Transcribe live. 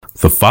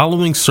The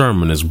following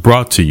sermon is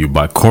brought to you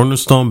by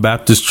Cornerstone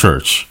Baptist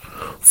Church.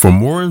 For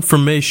more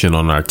information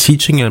on our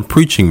teaching and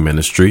preaching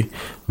ministry,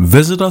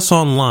 visit us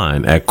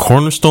online at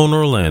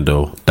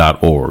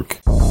cornerstoneorlando.org.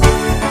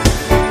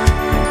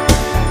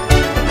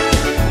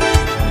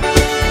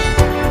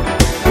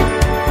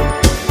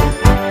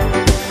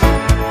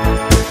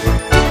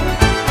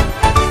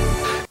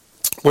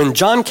 When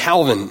John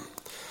Calvin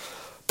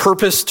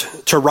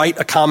purposed to write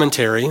a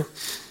commentary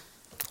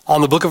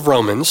on the book of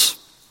Romans,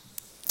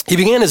 he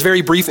began his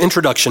very brief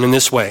introduction in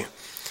this way.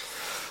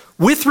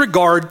 With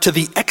regard to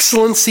the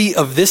excellency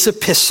of this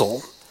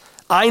epistle,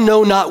 I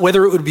know not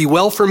whether it would be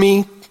well for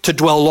me to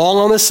dwell long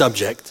on the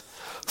subject,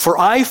 for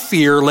I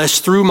fear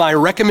lest through my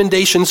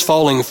recommendations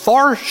falling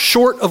far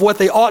short of what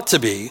they ought to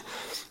be,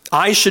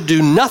 I should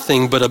do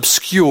nothing but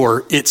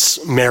obscure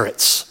its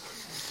merits.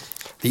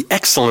 The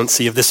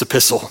excellency of this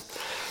epistle.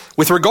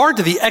 With regard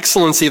to the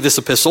excellency of this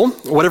epistle,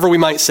 whatever we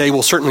might say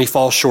will certainly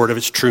fall short of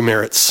its true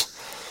merits.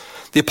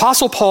 The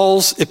Apostle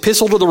Paul's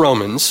epistle to the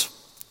Romans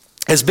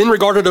has been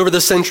regarded over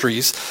the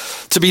centuries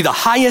to be the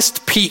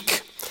highest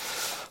peak,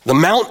 the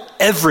Mount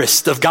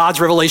Everest of God's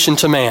revelation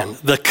to man,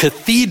 the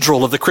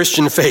cathedral of the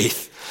Christian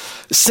faith.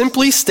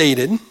 Simply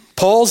stated,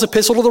 Paul's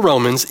epistle to the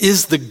Romans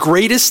is the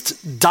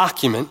greatest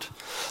document,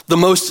 the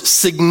most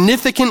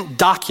significant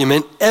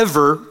document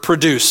ever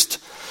produced.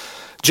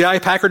 J.I.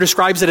 Packer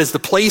describes it as the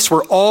place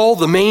where all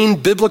the main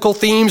biblical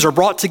themes are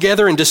brought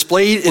together and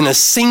displayed in a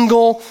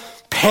single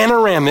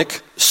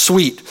panoramic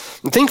suite.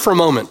 And think for a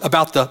moment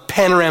about the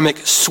panoramic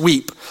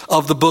sweep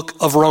of the book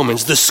of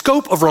Romans. The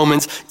scope of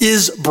Romans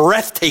is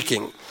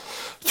breathtaking.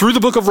 Through the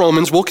book of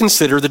Romans, we'll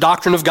consider the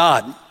doctrine of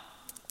God.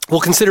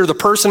 We'll consider the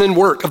person and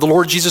work of the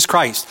Lord Jesus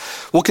Christ.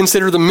 We'll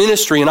consider the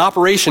ministry and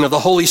operation of the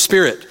Holy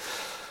Spirit.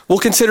 We'll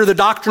consider the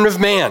doctrine of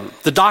man,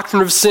 the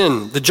doctrine of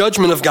sin, the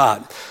judgment of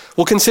God.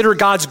 We'll consider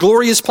God's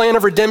glorious plan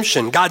of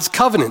redemption, God's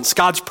covenants,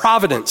 God's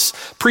providence,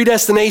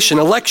 predestination,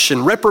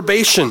 election,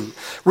 reprobation,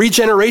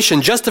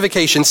 regeneration,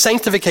 justification,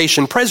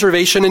 sanctification,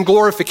 preservation, and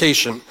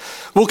glorification.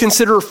 We'll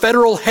consider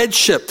federal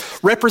headship,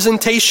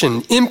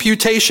 representation,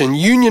 imputation,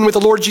 union with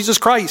the Lord Jesus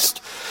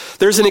Christ.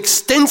 There's an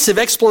extensive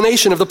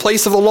explanation of the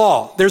place of the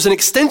law. There's an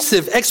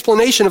extensive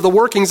explanation of the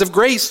workings of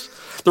grace.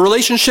 The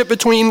relationship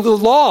between the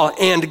law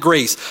and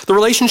grace. The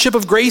relationship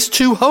of grace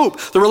to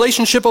hope. The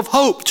relationship of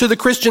hope to the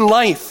Christian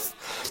life.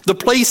 The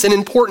place and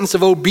importance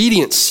of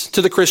obedience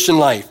to the Christian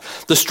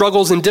life, the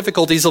struggles and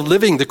difficulties of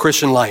living the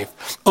Christian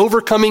life,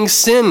 overcoming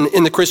sin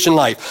in the Christian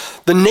life,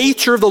 the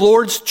nature of the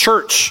Lord's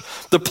church,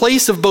 the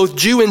place of both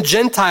Jew and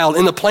Gentile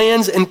in the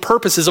plans and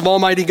purposes of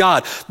Almighty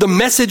God, the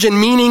message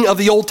and meaning of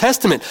the Old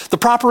Testament, the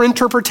proper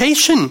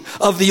interpretation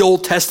of the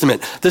Old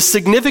Testament, the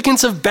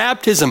significance of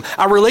baptism,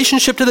 our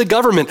relationship to the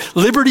government,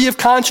 liberty of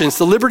conscience,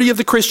 the liberty of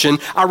the Christian,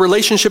 our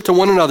relationship to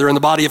one another in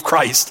the body of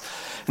Christ.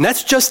 And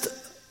that's just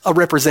a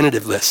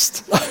representative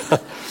list.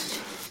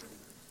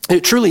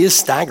 It truly is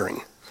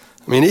staggering.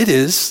 I mean, it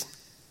is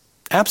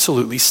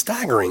absolutely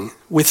staggering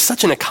with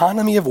such an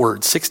economy of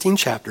words, 16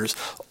 chapters,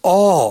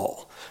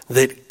 all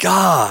that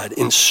God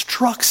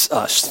instructs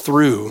us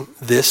through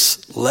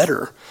this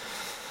letter.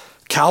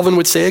 Calvin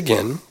would say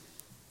again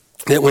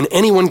that when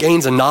anyone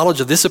gains a knowledge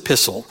of this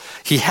epistle,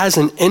 he has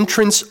an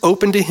entrance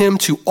open to him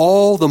to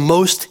all the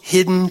most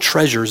hidden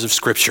treasures of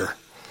Scripture.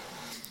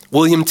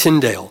 William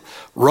Tyndale,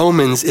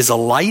 Romans is a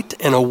light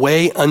and a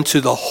way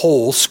unto the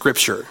whole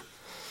Scripture.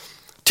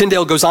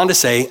 Tyndale goes on to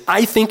say,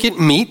 I think it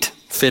meet,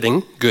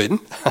 fitting, good,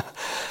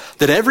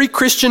 that every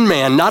Christian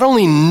man not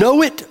only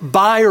know it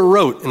by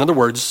rote, in other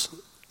words,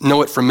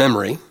 know it from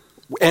memory,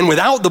 and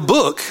without the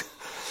book,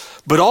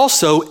 but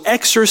also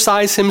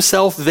exercise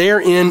himself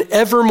therein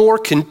evermore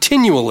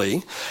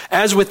continually,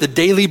 as with the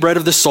daily bread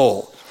of the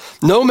soul.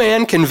 No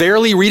man can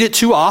verily read it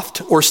too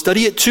oft or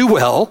study it too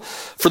well,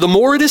 for the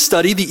more it is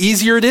studied, the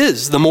easier it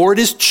is. The more it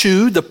is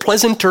chewed, the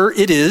pleasanter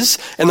it is,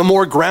 and the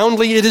more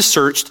groundly it is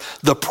searched,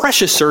 the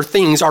preciouser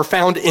things are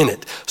found in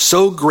it.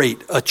 So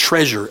great a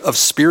treasure of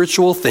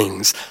spiritual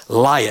things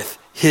lieth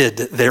hid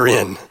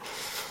therein.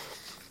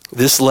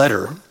 This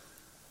letter,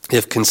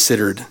 if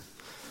considered,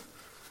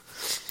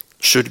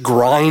 should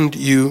grind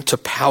you to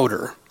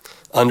powder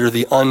under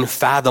the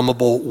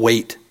unfathomable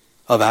weight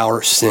of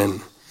our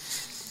sin.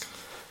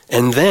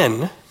 And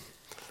then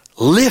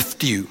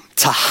lift you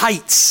to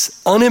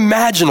heights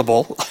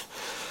unimaginable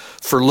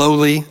for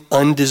lowly,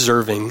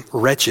 undeserving,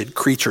 wretched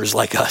creatures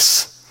like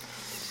us.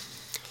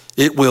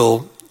 It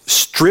will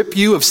strip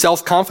you of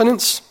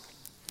self-confidence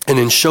and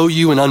then show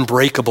you an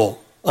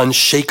unbreakable,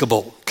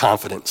 unshakable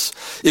confidence.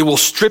 It will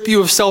strip you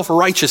of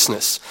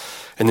self-righteousness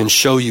and then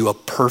show you a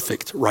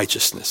perfect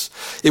righteousness.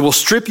 It will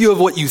strip you of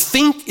what you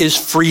think is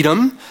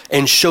freedom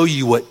and show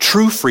you what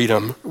true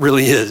freedom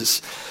really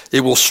is.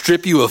 It will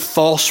strip you of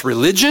false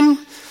religion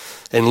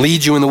and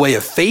lead you in the way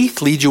of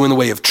faith, lead you in the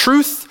way of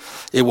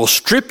truth. It will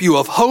strip you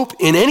of hope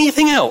in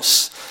anything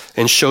else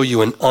and show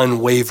you an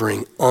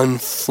unwavering,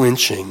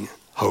 unflinching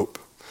hope.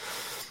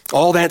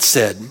 All that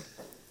said,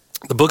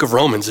 the book of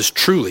Romans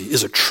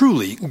is a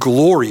truly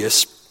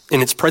glorious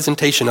in its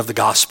presentation of the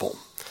gospel.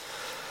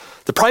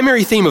 The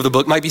primary theme of the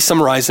book might be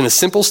summarized in a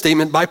simple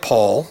statement by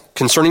Paul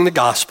concerning the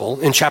gospel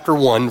in chapter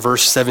 1,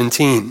 verse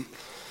 17.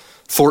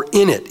 For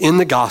in it, in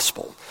the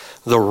gospel,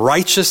 the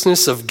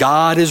righteousness of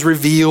God is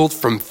revealed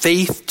from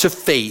faith to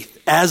faith,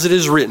 as it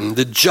is written,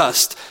 the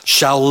just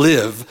shall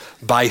live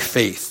by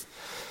faith.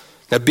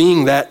 Now,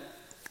 being that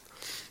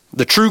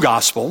the true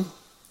gospel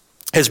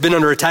has been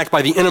under attack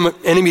by the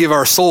enemy of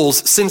our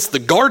souls since the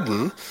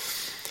garden,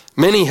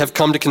 many have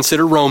come to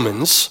consider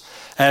Romans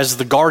as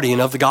the guardian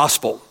of the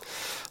gospel,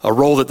 a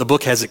role that the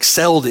book has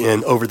excelled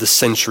in over the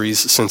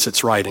centuries since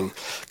its writing.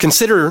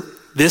 Consider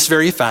this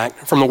very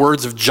fact from the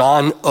words of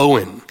John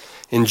Owen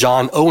in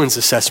John Owen's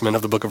assessment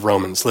of the book of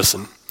Romans.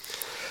 Listen.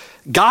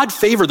 God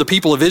favored the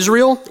people of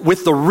Israel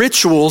with the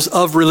rituals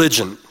of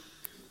religion,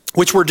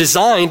 which were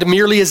designed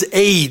merely as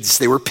aids.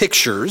 They were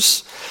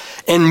pictures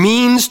and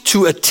means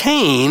to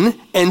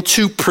attain and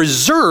to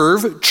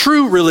preserve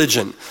true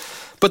religion.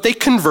 But they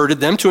converted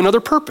them to another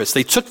purpose.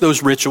 They took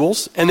those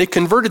rituals and they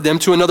converted them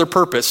to another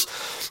purpose.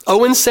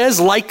 Owen says,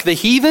 like the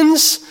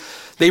heathens,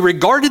 they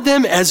regarded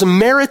them as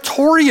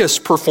meritorious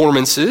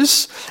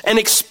performances and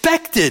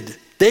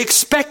they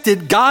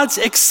expected God's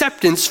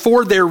acceptance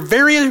for their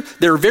very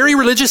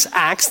religious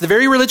acts, the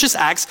very religious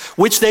acts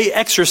which they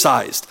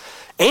exercised.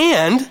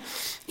 And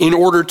in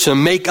order to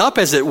make up,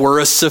 as it were,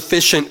 a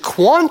sufficient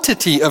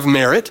quantity of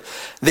merit,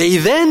 they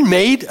then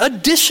made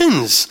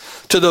additions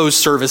to those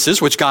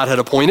services which God had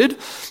appointed,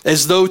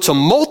 as though to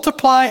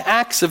multiply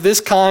acts of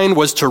this kind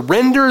was to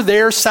render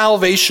their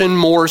salvation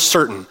more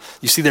certain.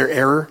 You see their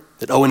error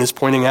that Owen is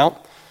pointing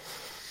out?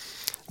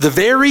 The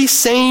very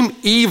same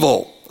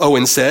evil,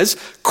 Owen says,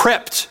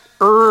 crept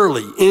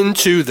early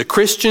into the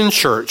Christian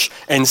church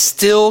and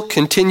still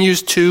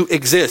continues to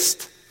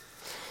exist.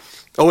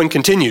 Owen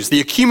continues, the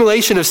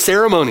accumulation of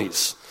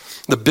ceremonies,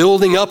 the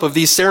building up of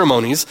these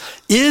ceremonies,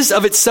 is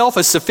of itself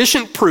a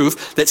sufficient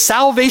proof that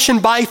salvation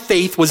by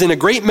faith was in a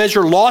great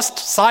measure lost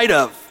sight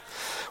of.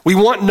 We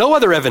want no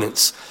other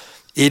evidence.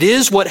 It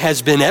is what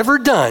has been ever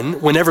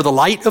done whenever the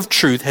light of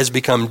truth has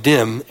become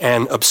dim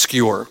and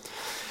obscure.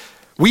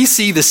 We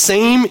see the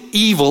same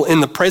evil in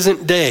the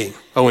present day,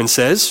 Owen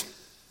says.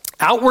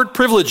 Outward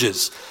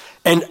privileges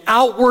and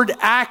outward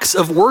acts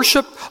of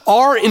worship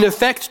are in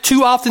effect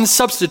too often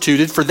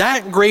substituted for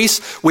that grace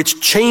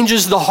which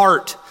changes the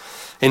heart,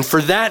 and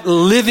for that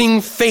living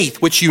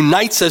faith which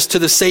unites us to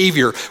the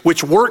Savior,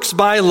 which works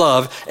by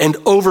love and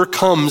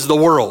overcomes the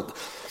world.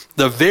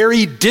 The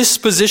very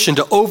disposition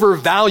to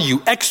overvalue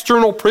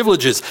external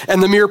privileges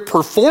and the mere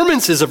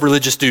performances of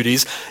religious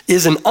duties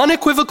is an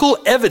unequivocal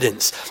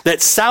evidence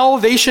that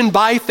salvation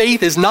by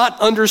faith is not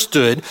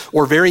understood,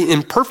 or very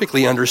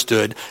imperfectly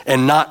understood,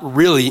 and not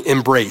really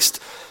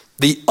embraced.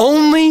 The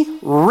only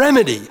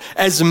remedy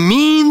as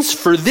means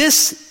for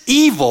this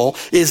evil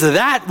is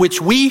that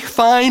which we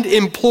find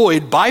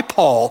employed by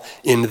Paul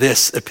in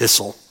this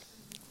epistle.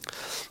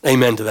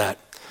 Amen to that.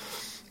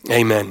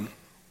 Amen.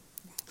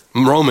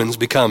 Romans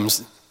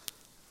becomes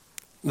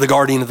the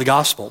guardian of the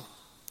gospel.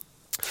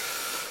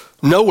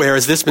 Nowhere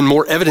has this been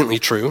more evidently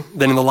true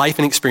than in the life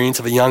and experience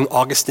of a young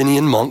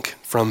Augustinian monk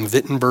from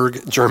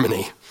Wittenberg,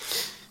 Germany.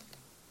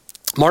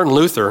 Martin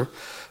Luther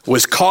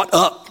was caught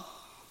up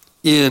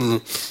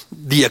in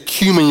the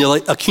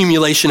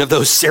accumulation of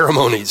those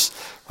ceremonies,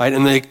 right?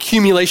 And the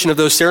accumulation of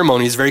those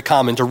ceremonies is very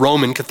common to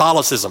Roman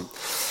Catholicism.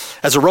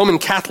 As a Roman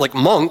Catholic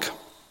monk,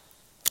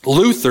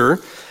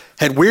 Luther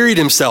had wearied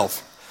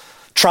himself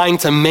trying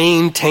to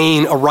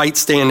maintain a right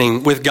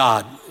standing with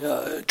God,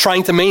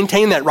 trying to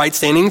maintain that right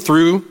standing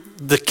through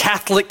the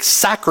Catholic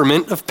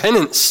sacrament of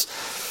penance.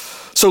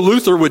 So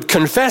Luther would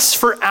confess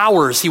for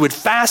hours, he would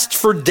fast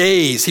for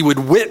days, he would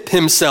whip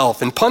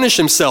himself and punish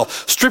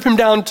himself, strip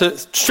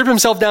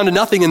himself down to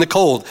nothing in the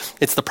cold.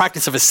 It's the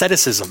practice of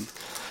asceticism,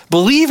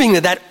 believing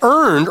that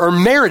earned or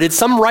merited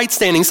some right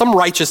standing, some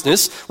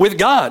righteousness with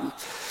God.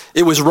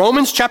 It was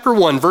Romans chapter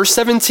 1, verse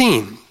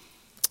 17,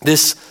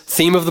 this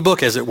theme of the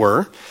book, as it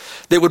were,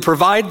 that would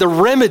provide the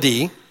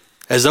remedy,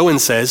 as Owen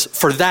says,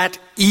 for that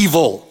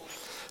evil.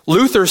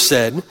 Luther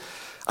said,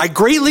 I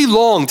greatly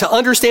long to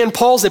understand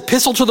Paul's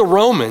epistle to the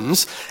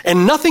Romans,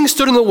 and nothing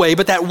stood in the way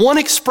but that one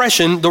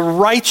expression, the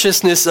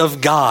righteousness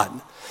of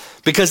God.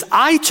 Because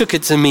I took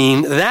it to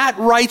mean that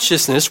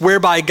righteousness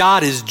whereby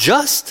God is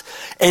just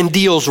and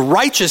deals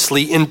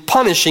righteously in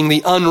punishing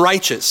the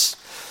unrighteous.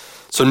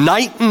 So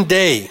night and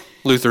day,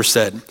 Luther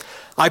said,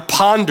 I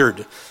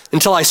pondered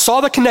until I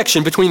saw the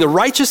connection between the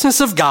righteousness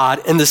of God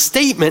and the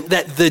statement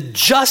that the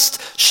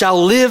just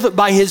shall live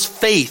by his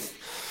faith.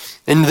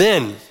 And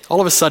then, all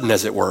of a sudden,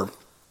 as it were,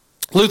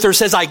 Luther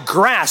says, I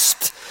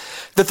grasped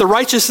that the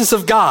righteousness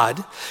of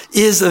God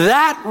is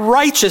that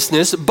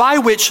righteousness by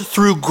which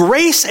through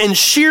grace and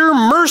sheer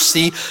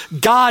mercy,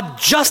 God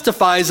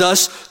justifies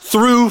us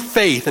through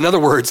faith. In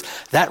other words,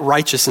 that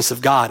righteousness of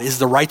God is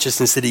the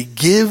righteousness that he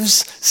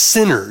gives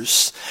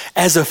sinners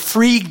as a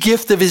free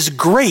gift of his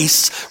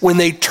grace when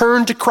they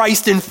turn to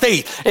Christ in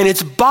faith. And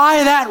it's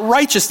by that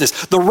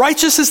righteousness, the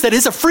righteousness that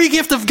is a free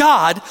gift of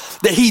God,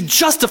 that he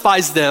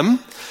justifies them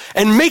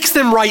and makes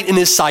them right in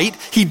his sight.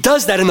 He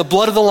does that in the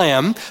blood of the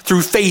Lamb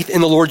through faith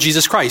in the Lord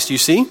Jesus Christ, you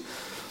see?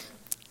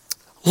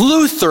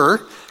 Luther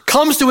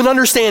comes to an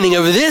understanding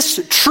of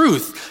this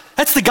truth.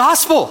 That's the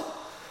gospel.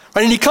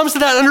 Right? And he comes to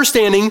that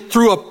understanding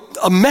through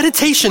a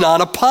meditation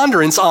on, a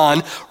ponderance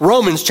on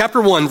Romans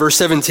chapter 1, verse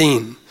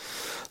 17.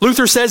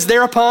 Luther says,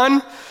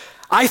 thereupon,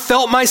 I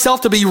felt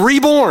myself to be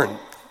reborn.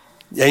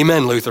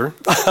 Amen, Luther.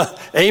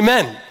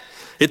 Amen.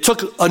 It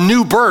took a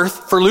new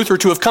birth for Luther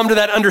to have come to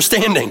that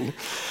understanding.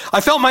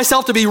 I felt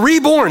myself to be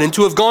reborn and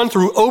to have gone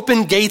through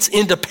open gates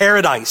into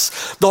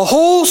paradise. The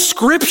whole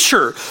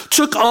scripture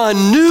took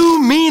on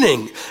new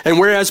meaning. And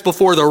whereas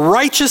before the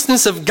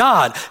righteousness of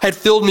God had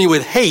filled me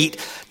with hate,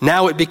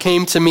 now it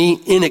became to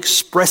me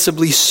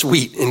inexpressibly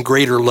sweet in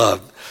greater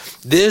love.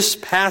 This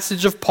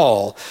passage of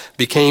Paul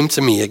became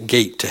to me a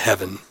gate to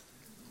heaven.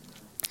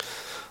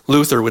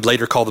 Luther would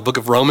later call the book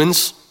of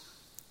Romans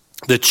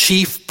the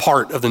chief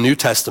part of the New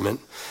Testament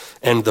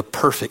and the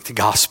perfect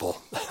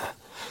gospel.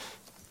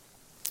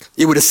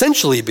 It would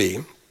essentially be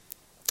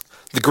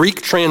the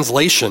Greek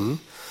translation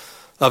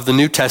of the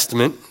New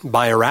Testament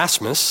by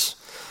Erasmus,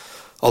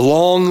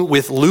 along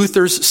with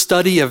Luther's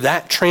study of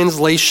that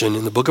translation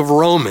in the book of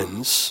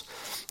Romans,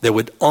 that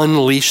would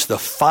unleash the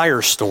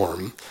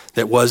firestorm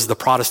that was the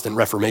Protestant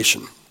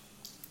Reformation.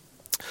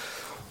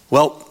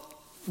 Well,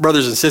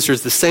 brothers and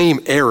sisters, the same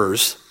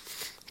errors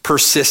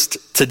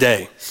persist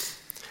today.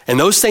 And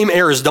those same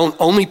errors don't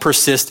only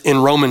persist in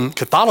Roman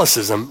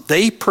Catholicism,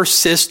 they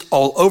persist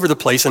all over the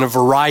place in a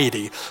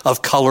variety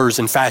of colors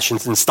and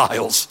fashions and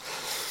styles.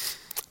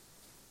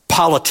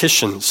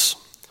 Politicians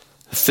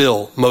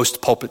fill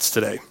most pulpits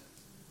today.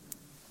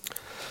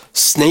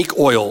 Snake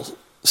oil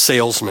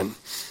salesmen,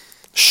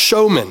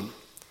 showmen,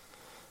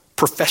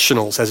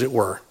 professionals, as it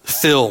were,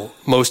 fill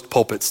most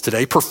pulpits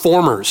today.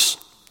 Performers,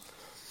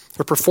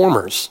 they're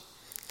performers.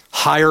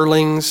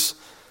 Hirelings,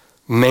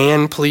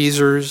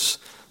 man-pleasers,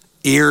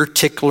 ear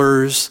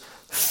ticklers,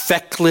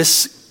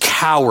 feckless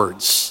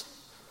cowards,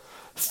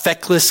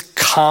 feckless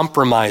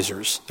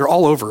compromisers. They're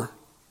all over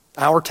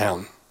our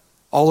town,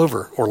 all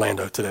over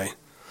Orlando today.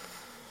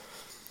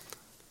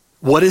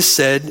 What is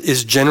said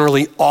is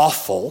generally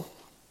awful.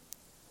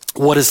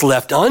 What is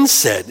left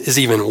unsaid is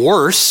even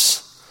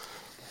worse.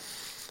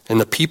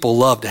 And the people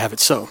love to have it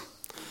so.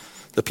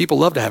 The people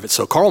love to have it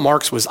so. Karl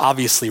Marx was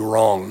obviously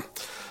wrong.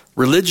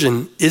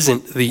 Religion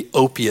isn't the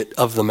opiate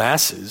of the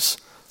masses.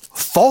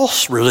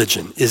 False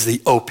religion is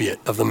the opiate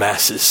of the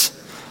masses.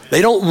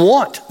 They don't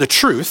want the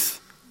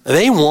truth.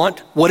 They want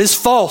what is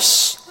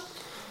false.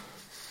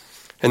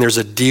 And there's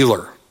a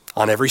dealer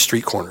on every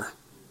street corner.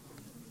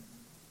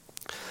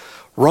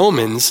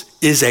 Romans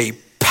is a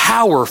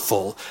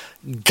powerful,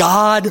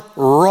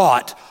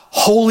 God-wrought,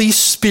 Holy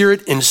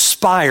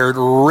Spirit-inspired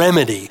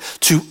remedy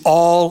to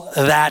all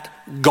that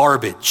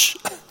garbage.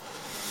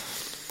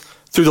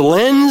 Through the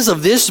lens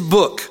of this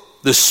book,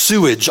 the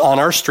sewage on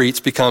our streets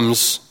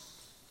becomes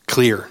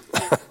clear.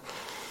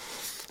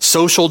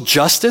 Social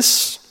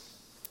justice,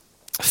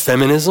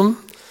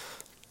 feminism,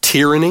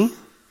 tyranny,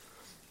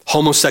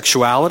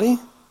 homosexuality,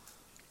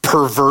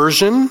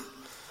 perversion,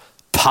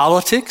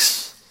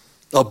 politics,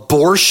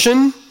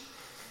 abortion,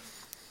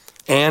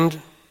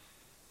 and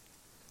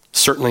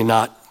certainly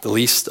not the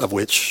least of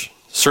which,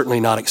 certainly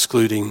not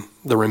excluding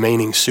the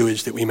remaining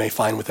sewage that we may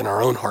find within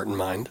our own heart and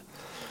mind.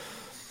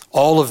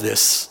 All of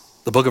this,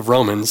 the book of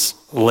Romans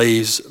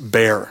lays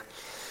bare.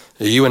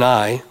 You and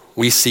I,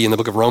 we see in the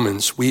book of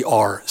Romans, we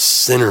are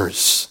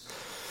sinners.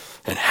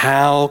 And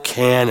how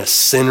can a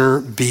sinner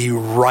be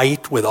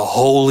right with a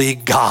holy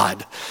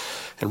God?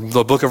 And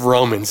the book of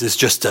Romans is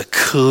just a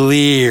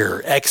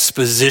clear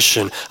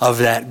exposition of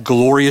that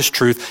glorious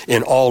truth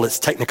in all its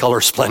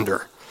technicolor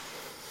splendor.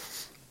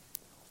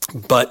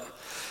 But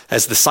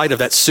as the sight of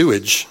that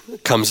sewage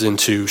comes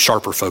into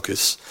sharper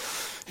focus,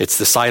 it's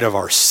the sight of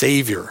our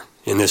Savior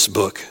in this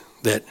book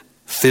that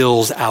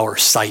fills our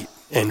sight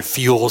and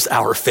fuels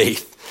our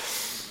faith.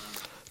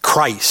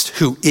 Christ,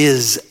 who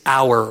is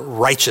our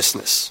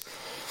righteousness.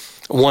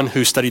 One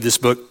who studied this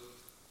book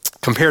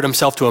compared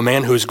himself to a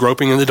man who is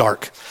groping in the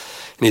dark.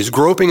 And he's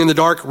groping in the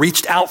dark,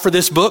 reached out for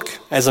this book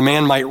as a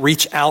man might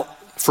reach out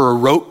for a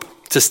rope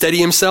to steady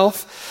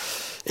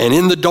himself. And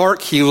in the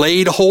dark, he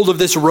laid hold of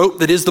this rope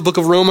that is the book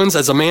of Romans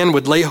as a man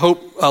would lay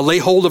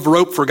hold of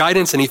rope for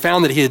guidance. And he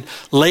found that he had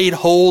laid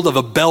hold of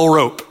a bell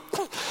rope.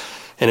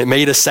 And it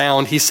made a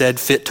sound, he said,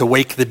 fit to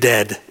wake the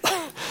dead.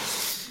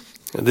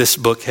 This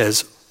book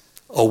has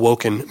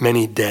awoken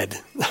many dead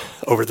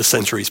over the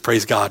centuries.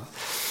 Praise God.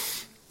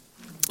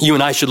 You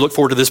and I should look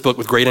forward to this book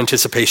with great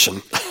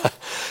anticipation.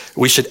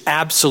 We should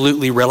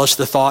absolutely relish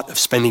the thought of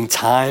spending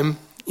time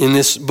in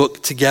this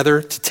book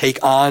together to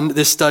take on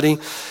this study.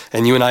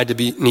 And you and I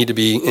need to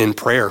be in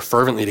prayer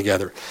fervently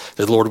together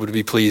that the Lord would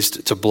be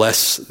pleased to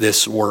bless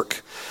this work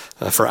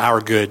for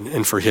our good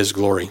and for his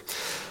glory.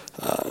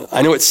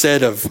 I know it's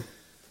said of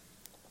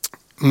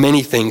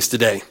many things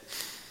today.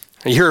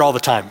 You hear it all the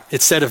time.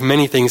 It's said of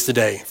many things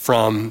today,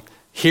 from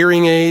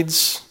hearing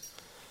aids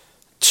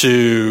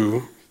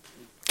to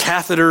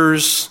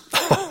catheters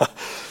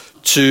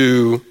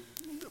to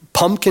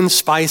pumpkin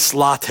spice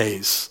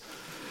lattes.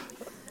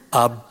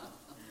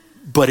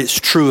 But it's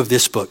true of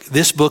this book.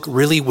 This book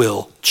really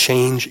will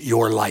change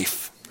your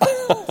life.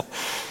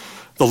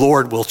 The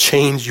Lord will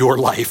change your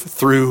life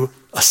through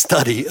a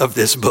study of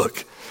this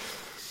book.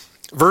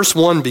 Verse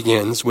 1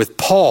 begins with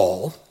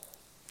Paul,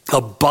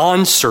 a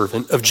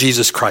bondservant of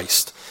Jesus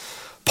Christ.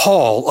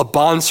 Paul, a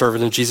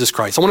bondservant of Jesus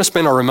Christ. I want to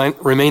spend our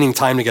remaining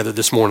time together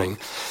this morning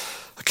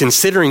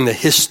considering the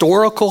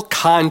historical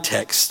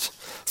context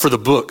for the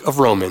book of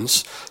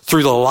Romans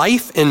through the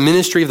life and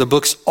ministry of the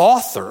book's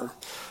author,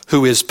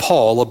 who is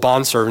Paul, a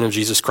bondservant of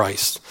Jesus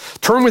Christ.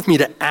 Turn with me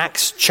to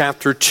Acts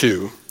chapter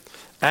 2.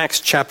 Acts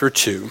chapter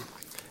 2.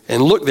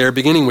 And look there,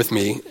 beginning with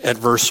me at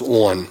verse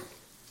 1.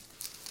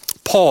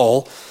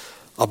 Paul,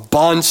 a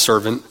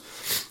bondservant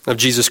of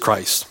Jesus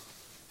Christ.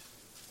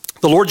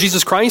 The Lord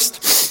Jesus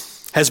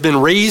Christ has been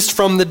raised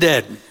from the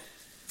dead.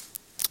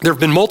 There have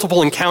been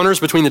multiple encounters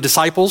between the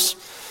disciples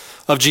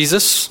of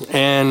Jesus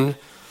and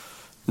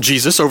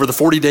Jesus over the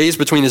 40 days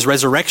between his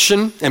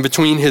resurrection and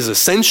between his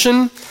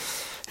ascension.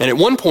 And at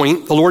one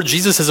point, the Lord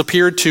Jesus has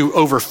appeared to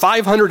over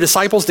 500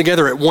 disciples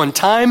together at one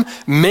time.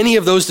 Many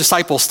of those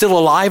disciples still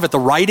alive at the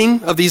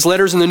writing of these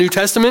letters in the New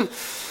Testament.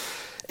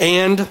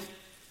 And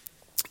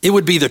it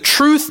would be the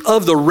truth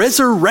of the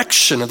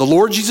resurrection of the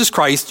Lord Jesus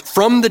Christ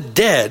from the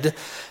dead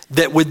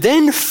that would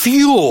then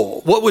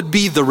fuel what would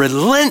be the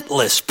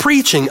relentless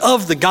preaching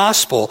of the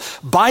gospel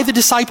by the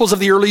disciples of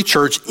the early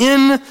church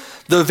in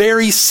the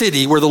very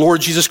city where the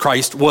Lord Jesus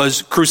Christ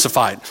was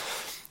crucified.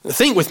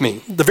 Think with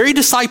me, the very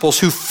disciples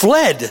who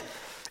fled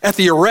at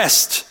the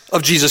arrest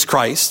of Jesus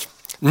Christ,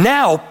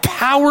 now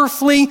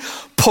powerfully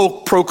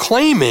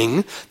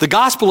proclaiming the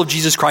gospel of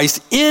Jesus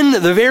Christ in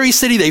the very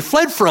city they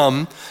fled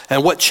from.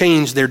 And what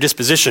changed their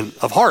disposition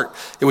of heart?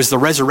 It was the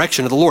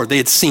resurrection of the Lord. They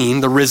had seen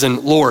the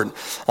risen Lord.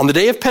 On the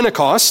day of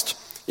Pentecost,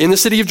 in the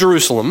city of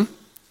Jerusalem,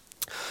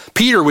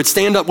 Peter would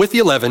stand up with the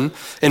 11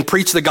 and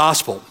preach the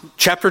gospel.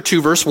 Chapter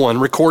 2, verse 1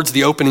 records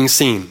the opening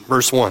scene,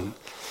 verse 1.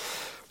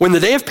 When the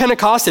day of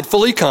Pentecost had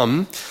fully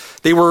come,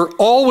 they were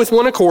all with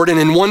one accord and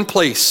in one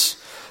place.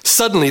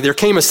 Suddenly there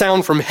came a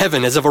sound from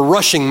heaven as of a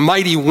rushing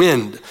mighty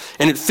wind,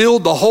 and it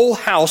filled the whole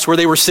house where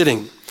they were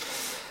sitting.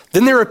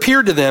 Then there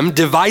appeared to them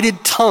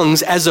divided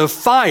tongues as of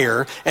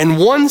fire, and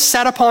one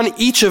sat upon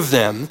each of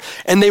them,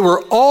 and they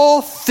were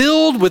all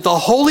filled with the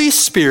Holy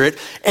Spirit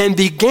and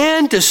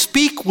began to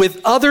speak with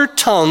other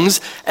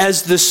tongues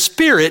as the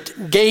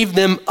Spirit gave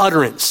them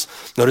utterance.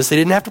 Notice they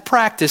didn't have to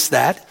practice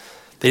that.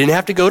 They didn't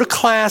have to go to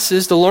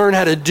classes to learn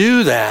how to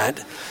do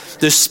that.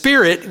 The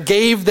Spirit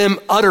gave them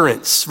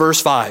utterance. Verse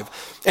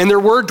 5. And there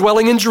were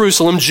dwelling in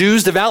Jerusalem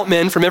Jews, devout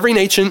men from every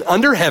nation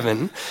under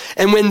heaven.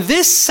 And when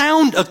this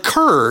sound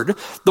occurred,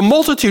 the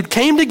multitude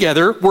came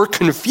together, were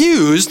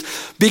confused,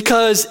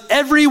 because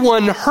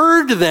everyone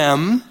heard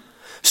them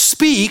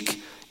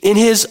speak in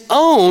his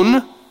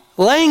own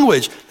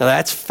language. Now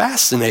that's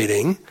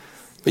fascinating,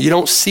 but you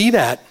don't see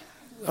that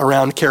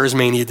around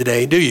Charismania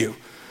today, do you?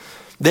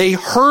 They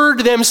heard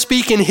them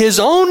speak in his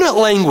own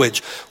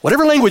language.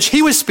 Whatever language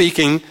he was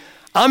speaking,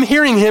 I'm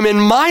hearing him in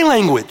my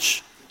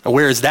language. Now,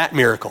 where is that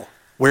miracle?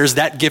 Where is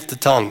that gift of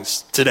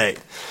tongues today?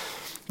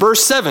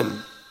 Verse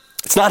 7.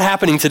 It's not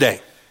happening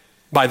today,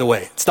 by the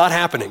way. It's not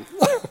happening.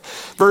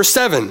 Verse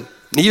 7.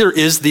 Neither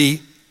is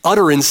the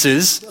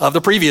utterances of the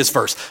previous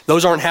verse.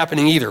 Those aren't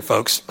happening either,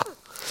 folks.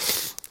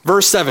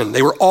 Verse 7.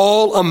 They were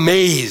all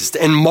amazed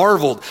and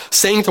marveled,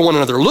 saying to one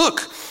another,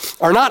 "Look,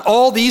 are not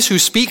all these who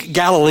speak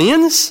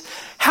Galileans?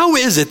 How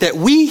is it that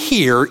we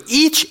hear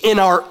each in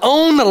our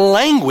own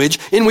language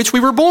in which we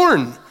were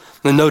born?"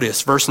 Now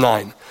notice, verse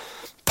 9.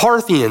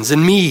 Parthians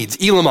and Medes,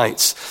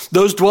 Elamites,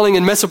 those dwelling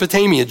in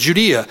Mesopotamia,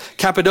 Judea,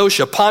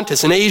 Cappadocia,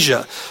 Pontus and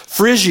Asia,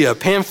 Phrygia,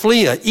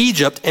 Pamphylia,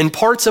 Egypt, and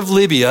parts of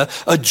Libya,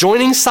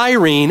 adjoining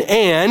Cyrene,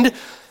 and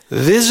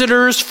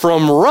visitors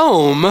from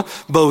Rome,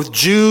 both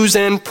Jews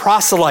and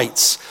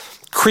proselytes,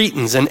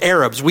 Cretans and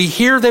Arabs. We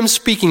hear them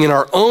speaking in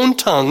our own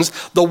tongues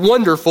the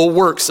wonderful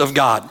works of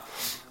God.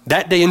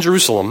 That day in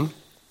Jerusalem,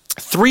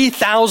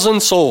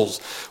 3,000 souls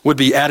would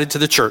be added to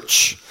the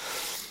church.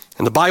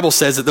 And the Bible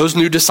says that those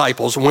new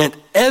disciples went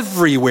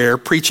everywhere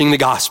preaching the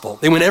gospel.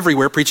 They went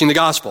everywhere preaching the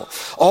gospel.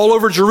 All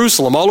over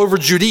Jerusalem, all over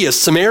Judea,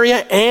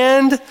 Samaria,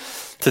 and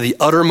to the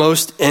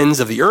uttermost ends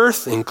of the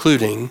earth,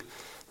 including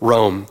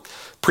Rome,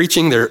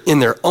 preaching in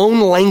their own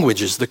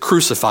languages the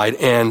crucified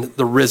and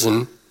the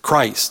risen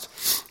Christ.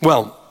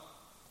 Well,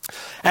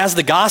 as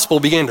the gospel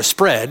began to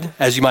spread,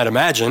 as you might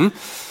imagine,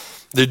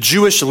 the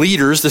Jewish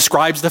leaders, the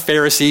scribes, the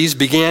Pharisees,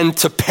 began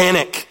to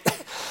panic.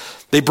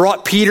 They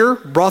brought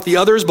the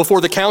others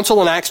before the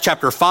council in Acts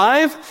chapter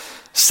 5,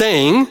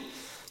 saying,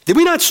 "Did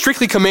we not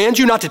strictly command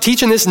you not to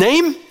teach in this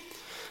name?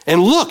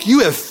 And look, you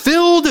have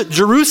filled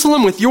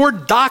Jerusalem with your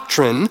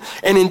doctrine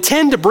and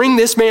intend to bring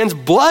this man's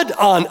blood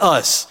on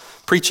us,"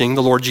 preaching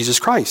the Lord Jesus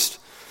Christ.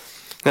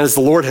 And as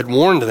the Lord had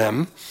warned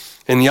them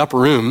in the upper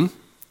room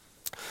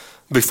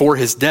before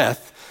his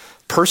death,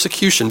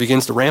 persecution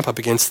begins to ramp up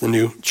against the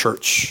new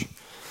church.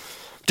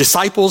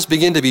 Disciples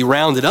begin to be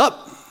rounded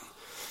up,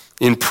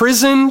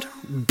 imprisoned,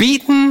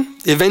 beaten,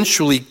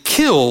 eventually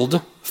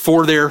killed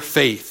for their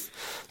faith.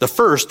 The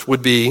first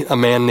would be a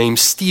man named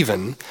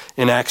Stephen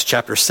in Acts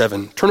chapter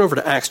 7. Turn over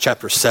to Acts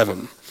chapter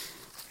 7.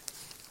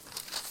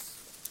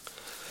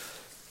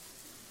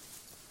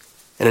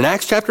 And in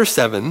Acts chapter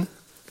 7,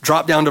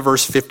 drop down to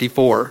verse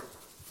 54.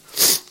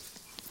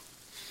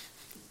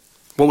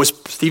 What was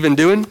Stephen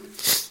doing?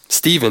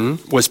 Stephen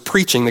was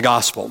preaching the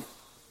gospel.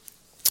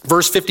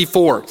 Verse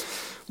 54,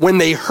 when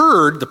they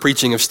heard the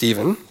preaching of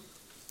Stephen,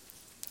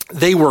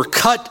 they were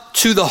cut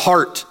to the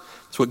heart.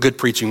 That's what good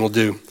preaching will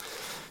do.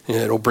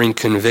 It'll bring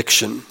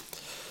conviction.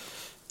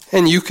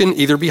 And you can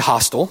either be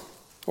hostile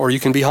or you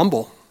can be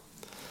humble.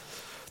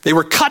 They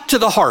were cut to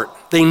the heart.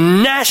 They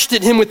gnashed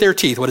at him with their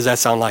teeth. What does that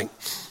sound like?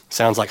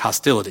 Sounds like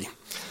hostility.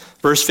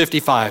 Verse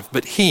 55,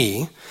 but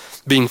he,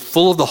 being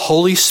full of the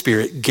Holy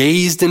Spirit,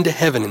 gazed into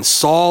heaven and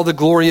saw the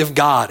glory of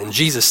God and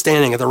Jesus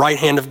standing at the right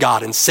hand of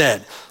God and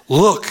said,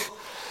 look,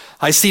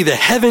 I see the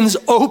heavens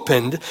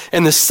opened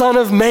and the Son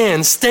of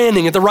Man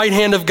standing at the right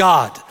hand of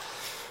God.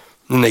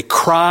 And they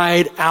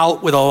cried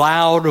out with a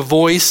loud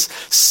voice,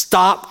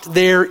 stopped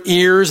their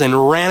ears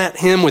and ran at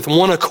him with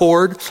one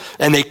accord,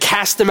 and they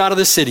cast him out of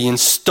the city and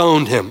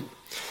stoned him.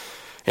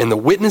 And the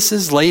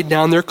witnesses laid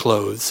down their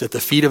clothes at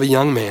the feet of a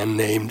young man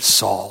named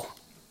Saul.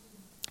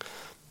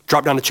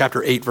 Drop down to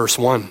chapter 8, verse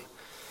 1.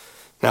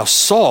 Now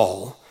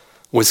Saul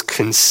was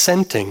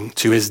consenting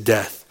to his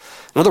death.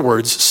 In other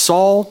words,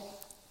 Saul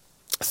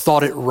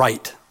thought it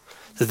right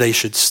that they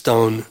should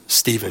stone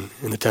Stephen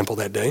in the temple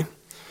that day.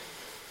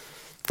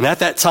 And at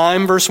that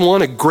time, verse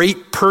 1, a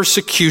great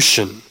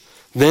persecution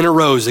then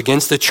arose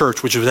against the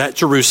church which was at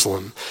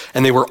Jerusalem,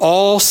 and they were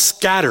all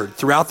scattered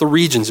throughout the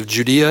regions of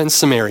Judea and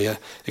Samaria,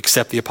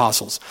 except the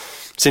apostles.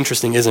 It's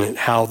interesting, isn't it,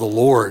 how the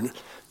Lord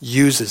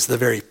uses the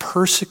very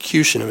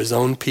persecution of his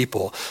own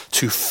people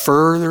to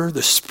further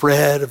the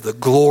spread of the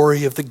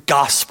glory of the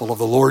gospel of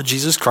the Lord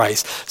Jesus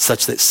Christ,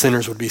 such that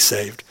sinners would be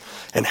saved.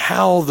 And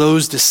how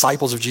those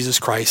disciples of Jesus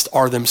Christ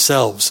are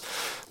themselves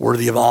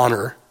worthy of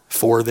honor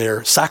for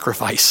their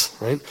sacrifice,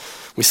 right?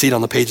 We see it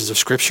on the pages of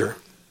Scripture.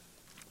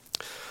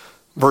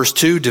 Verse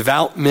 2,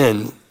 devout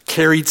men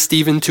carried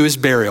Stephen to his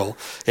burial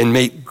and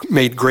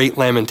made great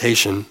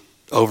lamentation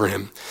over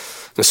him.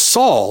 Now,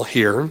 Saul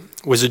here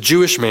was a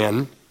Jewish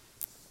man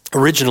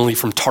originally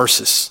from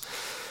Tarsus,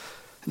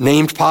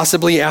 named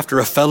possibly after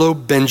a fellow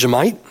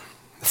Benjamite.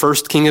 The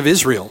first king of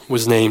Israel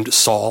was named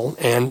Saul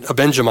and a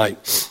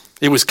Benjamite.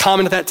 It was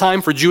common at that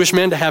time for Jewish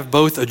men to have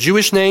both a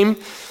Jewish name,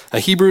 a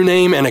Hebrew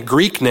name, and a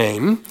Greek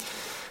name.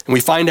 And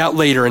we find out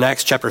later in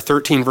Acts chapter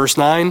 13, verse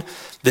 9,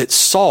 that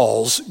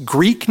Saul's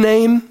Greek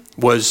name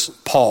was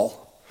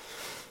Paul.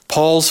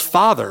 Paul's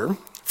father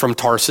from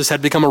Tarsus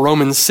had become a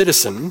Roman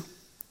citizen,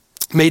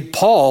 made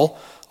Paul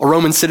a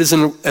Roman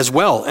citizen as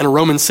well, and a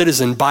Roman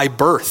citizen by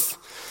birth.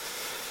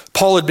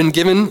 Paul had been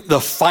given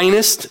the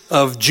finest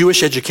of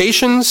Jewish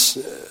educations,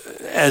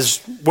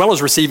 as well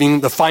as receiving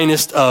the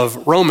finest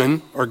of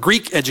Roman or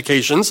Greek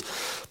educations.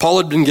 Paul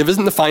had been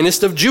given the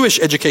finest of Jewish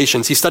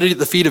educations. He studied at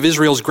the feet of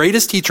Israel's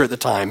greatest teacher at the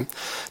time,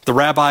 the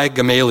Rabbi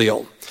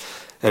Gamaliel,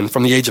 and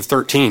from the age of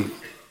 13.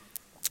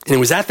 And it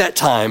was at that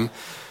time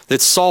that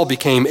Saul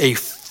became a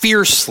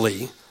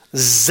fiercely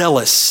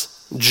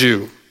zealous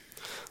Jew.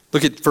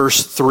 Look at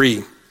verse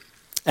 3.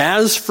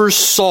 As for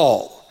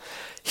Saul,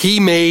 he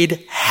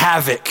made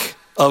havoc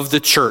of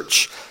the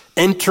church,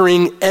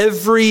 entering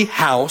every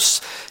house,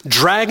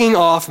 dragging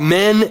off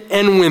men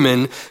and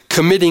women,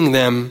 committing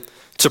them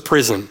to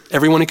prison.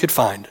 Everyone he could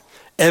find,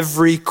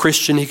 every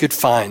Christian he could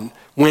find,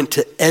 went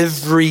to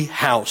every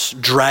house,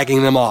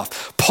 dragging them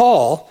off.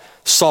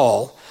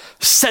 Saul,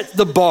 set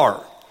the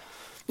bar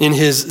in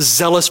his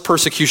zealous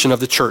persecution of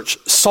the church.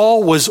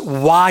 Saul was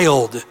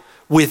wild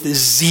with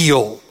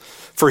zeal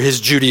for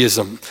his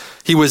Judaism.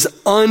 He was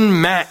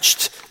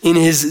unmatched in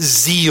his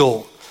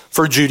zeal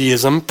for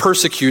Judaism,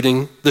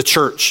 persecuting the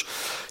church.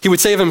 He would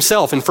say of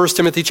himself in 1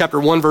 Timothy chapter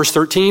 1, verse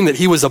 13, that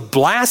he was a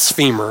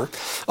blasphemer,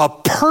 a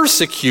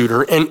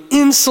persecutor, an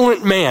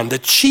insolent man, the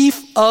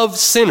chief of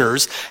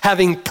sinners,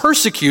 having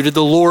persecuted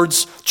the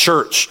Lord's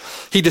church.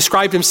 He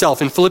described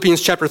himself in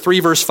Philippians chapter 3,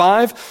 verse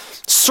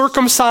 5,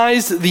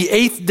 circumcised the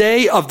 8th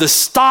day, of the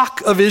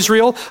stock of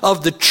Israel,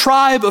 of the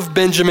tribe of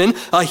Benjamin,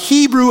 a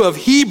Hebrew of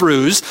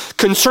Hebrews,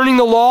 concerning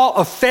the law,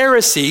 a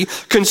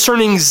Pharisee,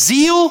 concerning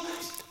zeal,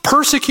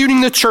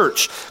 persecuting the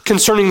church,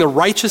 concerning the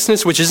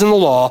righteousness which is in the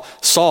law.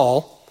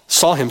 Saul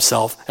saw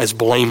himself as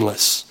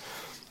blameless.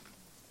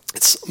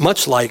 It's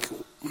much like,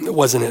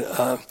 wasn't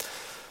it,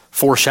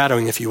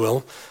 foreshadowing, if you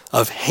will,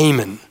 of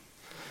Haman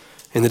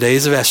in the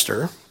days of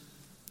Esther,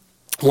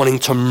 wanting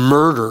to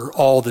murder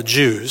all the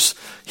Jews.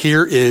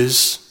 Here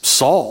is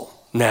Saul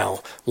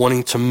now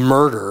wanting to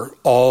murder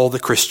all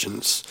the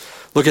Christians.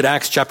 Look at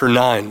Acts chapter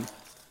 9.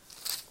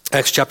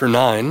 Acts chapter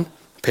 9,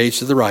 page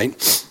to the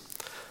right.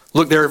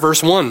 Look there at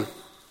verse 1.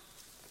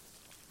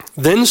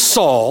 Then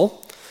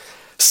Saul,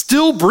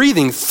 still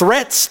breathing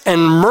threats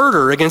and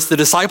murder against the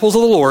disciples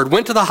of the Lord,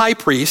 went to the high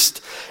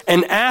priest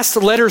and asked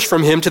letters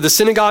from him to the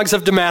synagogues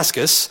of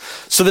Damascus,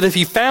 so that if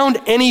he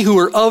found any who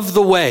were of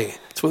the way.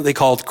 It's That's what they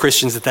called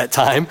Christians at that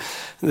time.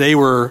 They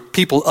were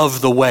people of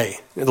the way.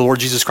 The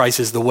Lord Jesus Christ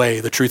is the way,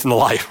 the truth, and the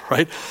life,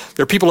 right?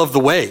 They're people of the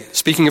way,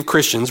 speaking of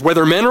Christians,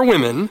 whether men or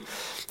women,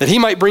 that he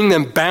might bring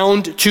them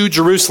bound to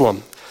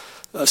Jerusalem.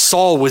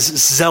 Saul was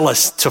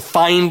zealous to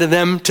find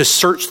them, to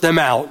search them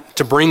out,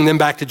 to bring them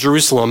back to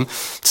Jerusalem,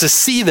 to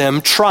see them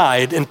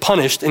tried and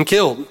punished and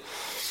killed.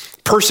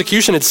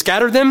 Persecution had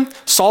scattered them.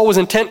 Saul was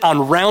intent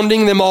on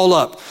rounding them all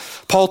up.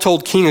 Paul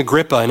told King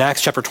Agrippa in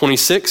Acts chapter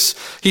 26,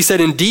 he said,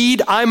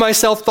 "Indeed, I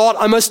myself thought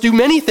I must do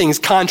many things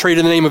contrary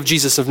to the name of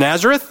Jesus of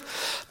Nazareth.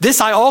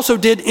 This I also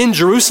did in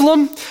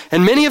Jerusalem,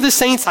 and many of the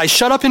saints I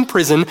shut up in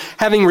prison,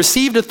 having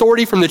received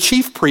authority from the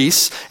chief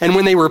priests, and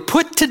when they were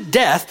put to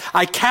death,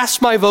 I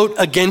cast my vote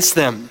against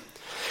them.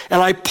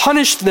 And I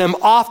punished them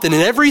often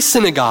in every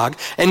synagogue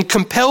and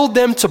compelled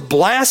them to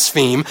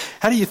blaspheme."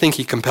 How do you think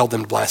he compelled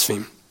them to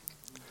blaspheme?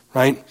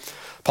 Right?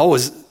 Paul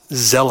was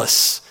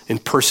zealous in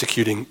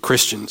persecuting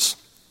Christians.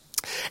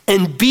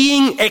 "And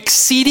being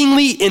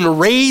exceedingly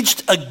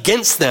enraged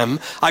against them,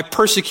 I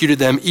persecuted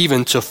them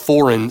even to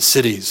foreign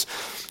cities,"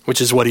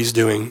 which is what he's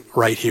doing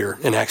right here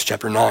in Acts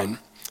chapter 9.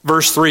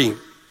 Verse 3,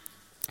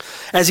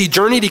 "As he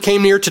journeyed, he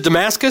came near to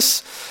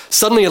Damascus.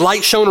 Suddenly a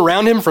light shone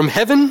around him from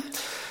heaven.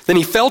 Then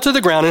he fell to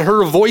the ground and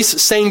heard a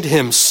voice saying to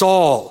him,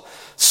 'Saul,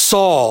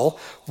 Saul,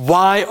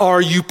 why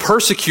are you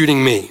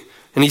persecuting me?'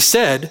 And he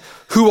said,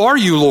 'Who are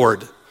you,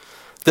 Lord?'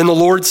 Then the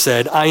Lord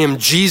said, 'I am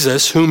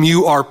Jesus whom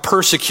you are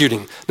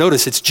persecuting.'"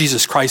 Notice it's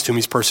Jesus Christ whom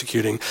he's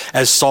persecuting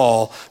as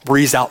Saul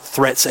breathes out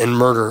threats and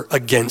murder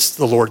against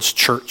the Lord's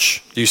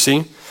church. Do you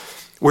see?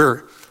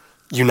 We're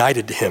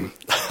united to him.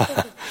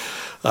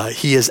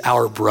 He is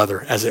our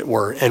brother, as it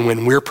were. And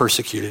when we're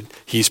persecuted,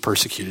 he's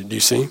persecuted. Do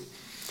you see?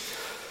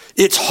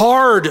 "It's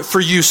hard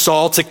for you,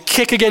 Saul, to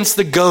kick against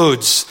the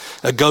goads."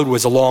 A goad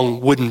was a long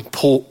wooden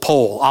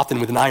pole, often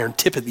with an iron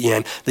tip at the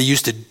end. They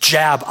used to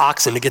jab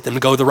oxen to get them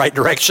to go the right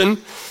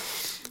direction.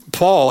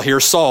 Paul here,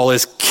 Saul,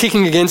 is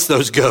kicking against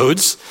those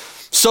goads.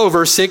 "So,"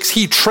 verse 6,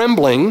 "he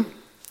trembling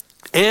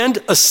and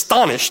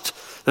astonished."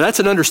 Now, that's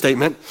an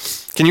understatement.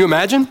 Can you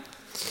imagine?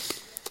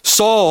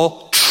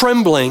 Saul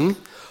trembling,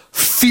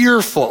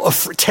 fearful,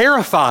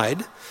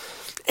 terrified,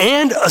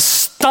 and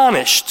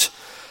astonished.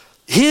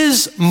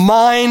 His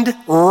mind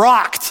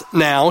rocked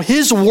now,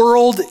 his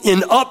world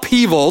in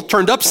upheaval,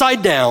 turned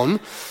upside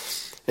down,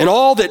 and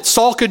all that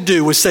Saul could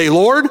do was say,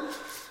 "Lord,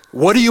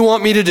 what do you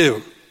want me to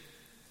do?"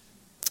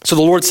 So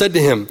the Lord said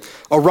to him,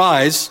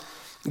 "Arise,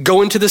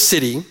 go into the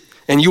city,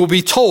 and you will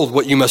be told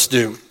what you must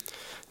do."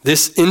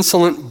 This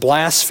insolent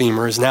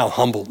blasphemer is now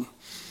humbled.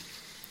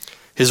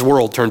 His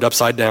world turned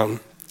upside down.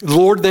 The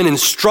Lord then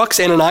instructs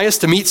Ananias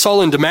to meet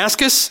Saul in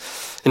Damascus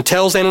and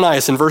tells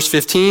Ananias in verse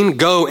 15,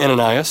 "Go,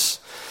 Ananias,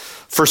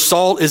 for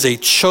Saul is a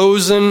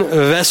chosen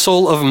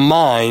vessel of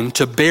mine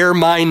to bear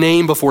my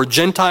name before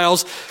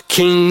Gentiles,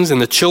 kings,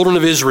 and the children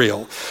of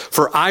Israel.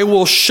 For I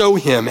will show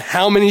him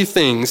how many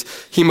things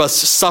he must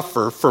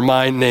suffer for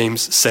my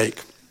name's sake."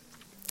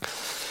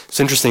 It's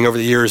interesting, over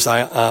the years,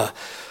 I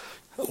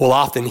will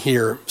often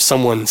hear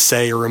someone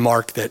say or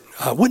remark that,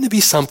 wouldn't it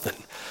be something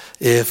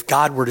if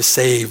God were to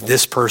save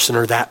this person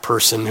or that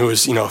person who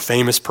is, a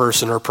famous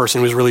person or a person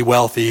who is really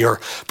wealthy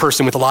or a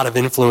person with a lot of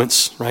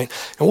influence, right?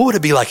 And what would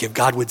it be like if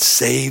God would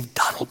save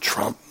Donald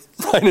Trump,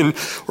 right?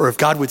 Or if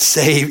God would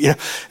save,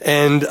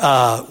 and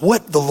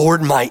what the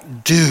Lord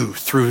might do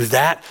through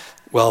that?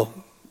 Well,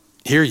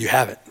 here you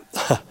have it.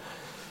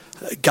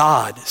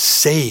 God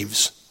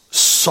saves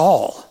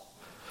Saul,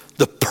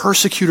 the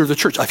persecutor of the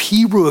church, a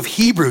Hebrew of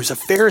Hebrews, a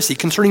Pharisee,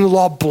 concerning the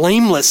law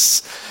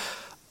blameless,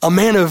 a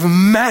man of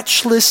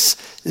matchless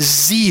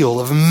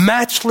zeal, of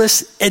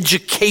matchless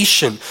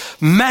education,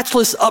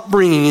 matchless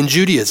upbringing in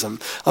Judaism,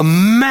 a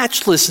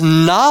matchless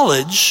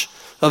knowledge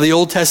of the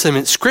Old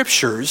Testament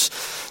scriptures.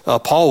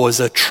 Paul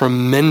was a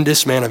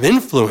tremendous man of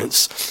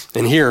influence.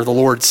 And here the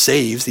Lord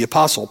saves the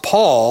apostle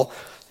Paul,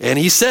 and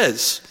he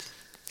says,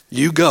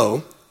 "You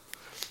go,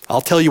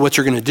 I'll tell you what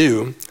you're going to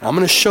do. I'm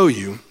going to show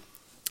you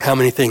how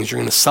many things you're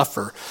going to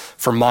suffer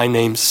for my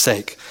name's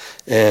sake."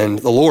 And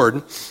the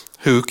Lord,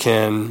 who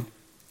can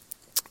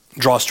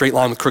draw a straight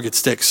line with crooked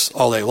sticks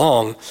all day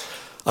long,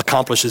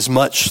 accomplishes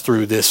much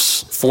through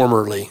this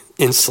formerly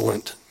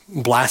insolent,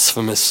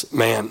 blasphemous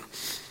man.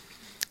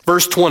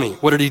 Verse 20,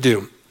 what did he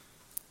do?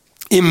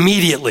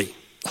 Immediately,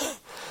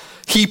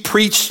 he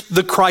preached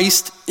the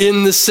Christ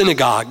in the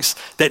synagogues,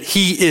 that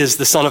he is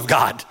the Son of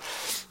God.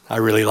 I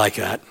really like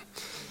that.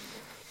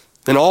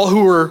 Then all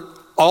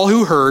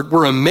who heard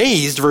were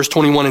amazed, verse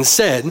 21, and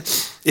said,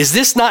 "Is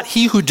this not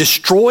he who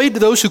destroyed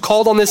those who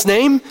called on this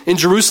name in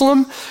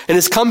Jerusalem and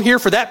has come here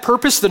for that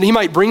purpose, that he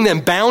might bring them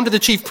bound to the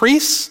chief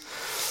priests?"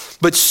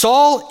 But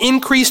Saul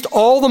increased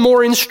all the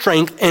more in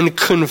strength and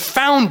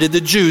confounded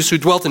the Jews who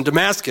dwelt in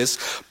Damascus,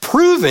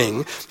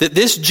 proving that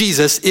this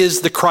Jesus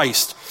is the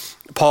Christ.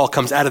 Paul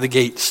comes out of the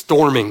gate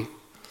storming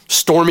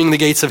the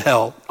gates of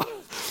hell,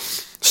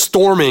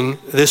 storming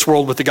this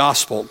world with the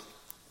gospel.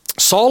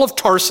 Saul of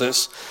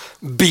Tarsus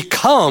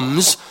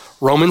becomes,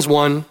 Romans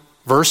 1,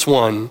 verse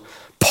 1,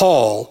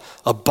 Paul,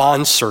 a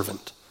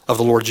bondservant of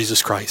the Lord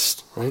Jesus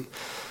Christ. Right?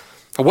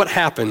 Now, what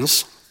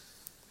happens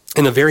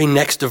in the very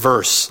next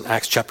verse,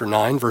 Acts chapter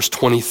 9, verse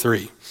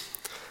 23?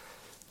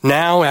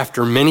 Now,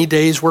 after many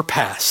days were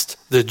passed,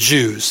 the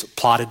Jews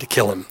plotted to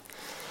kill him.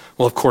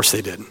 Well, of course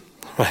they did.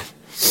 Right?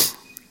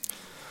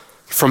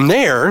 From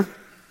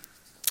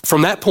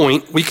that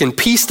point, we can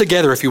piece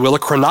together, if you will, a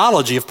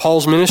chronology of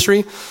Paul's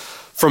ministry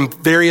from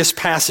various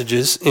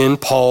passages in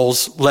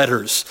Paul's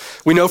letters.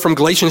 We know from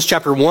Galatians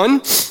chapter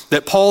 1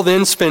 that Paul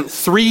then spent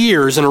 3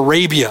 years in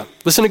Arabia.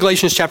 Listen to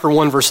Galatians chapter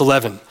 1, verse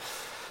 11.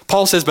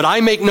 Paul says, "But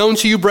I make known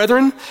to you,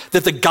 brethren,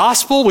 that the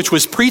gospel which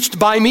was preached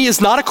by me is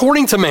not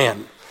according to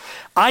man.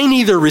 I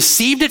neither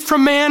received it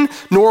from man,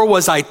 nor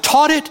was I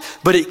taught it,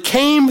 but it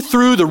came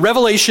through the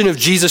revelation of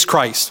Jesus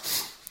Christ."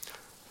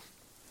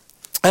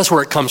 That's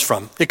where it comes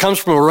from. It comes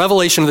from a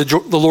revelation of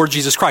the Lord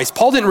Jesus Christ.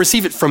 Paul didn't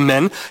receive it from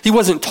men. He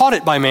wasn't taught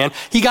it by man.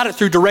 He got it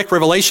through direct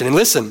revelation. And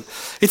listen,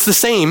 it's the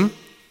same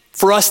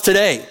for us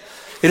today.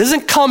 It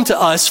doesn't come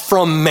to us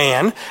from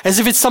man as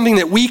if it's something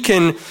that we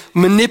can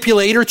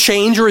manipulate or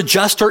change or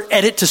adjust or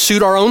edit to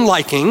suit our own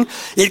liking.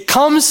 It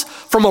comes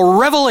from a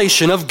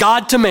revelation of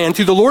God to man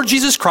through the Lord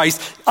Jesus Christ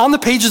on the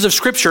pages of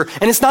Scripture,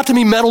 and it's not to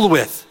be meddled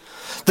with.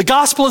 The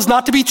gospel is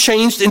not to be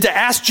changed into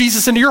ask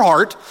Jesus into your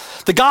heart.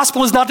 The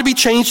gospel is not to be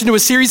changed into a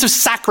series of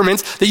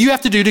sacraments that you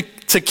have to do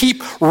to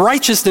keep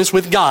righteousness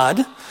with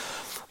God.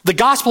 The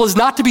gospel is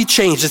not to be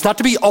changed. It's not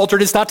to be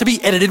altered. It's not to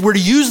be edited. We're to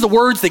use the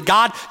words that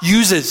God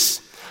uses,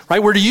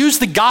 right? We're to use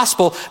the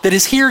gospel that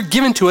is here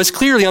given to us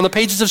clearly on the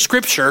pages of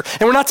Scripture,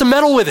 and we're not to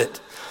meddle with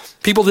it.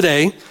 People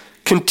today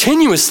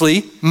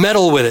continuously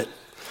meddle with it.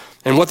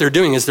 And what they're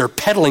doing is they're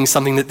peddling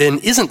something that then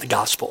isn't the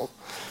gospel.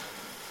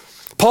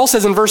 Paul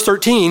says in verse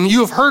 13, "You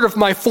have heard of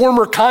my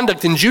former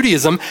conduct in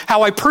Judaism,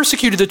 how I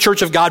persecuted the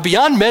church of God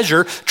beyond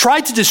measure,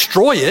 tried to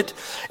destroy it,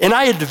 and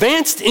I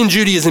advanced in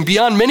Judaism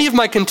beyond many of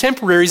my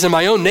contemporaries in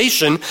my own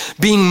nation,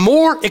 being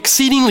more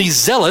exceedingly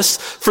zealous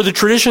for the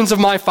traditions of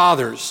my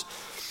fathers.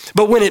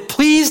 But when it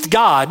pleased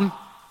God,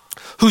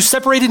 who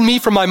separated me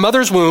from my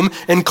mother's womb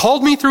and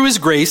called me through his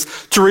grace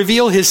to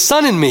reveal his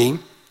Son in me,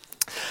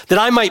 that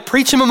I might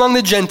preach him among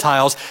the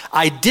Gentiles,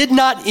 I did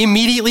not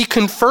immediately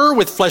confer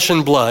with flesh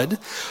and blood,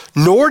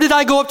 nor did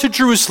I go up to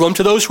Jerusalem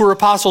to those who were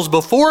apostles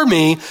before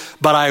me,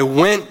 but I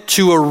went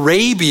to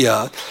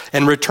Arabia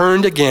and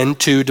returned again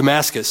to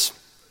Damascus."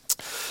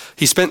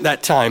 He spent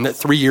that time, that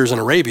 3 years in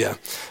Arabia,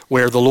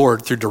 where the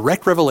Lord, through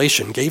direct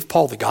revelation, gave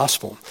Paul the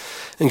gospel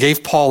and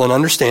gave Paul an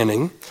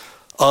understanding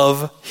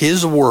of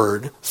his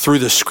word through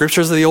the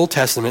scriptures of the Old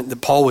Testament that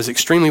Paul was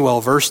extremely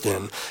well versed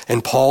in,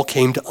 and Paul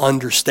came to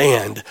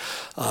understand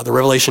the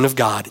revelation of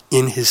God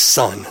in his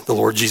Son, the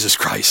Lord Jesus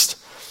Christ.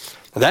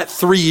 Now, that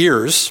 3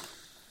 years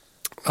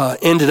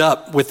ended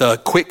up with a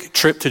quick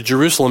trip to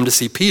Jerusalem to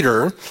see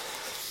Peter,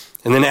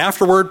 and then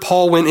afterward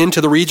Paul went into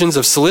the regions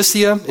of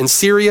Cilicia and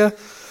Syria,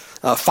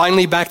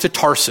 finally back to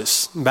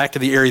Tarsus, back to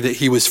the area that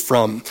he was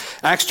from.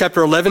 Acts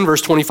chapter 11,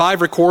 verse 25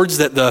 records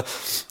that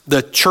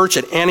the church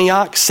at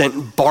Antioch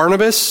sent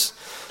Barnabas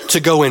to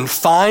go and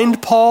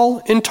find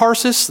Paul in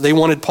Tarsus. They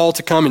wanted Paul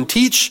to come and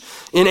teach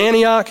in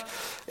Antioch,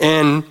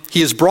 and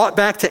he is brought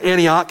back to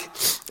Antioch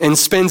and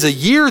spends a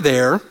year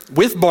there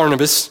with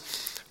Barnabas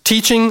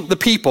teaching the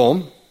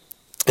people,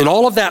 and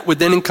all of that would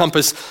then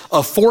encompass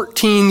a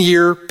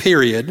 14-year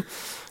period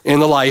in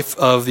the life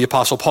of the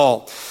Apostle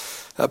Paul.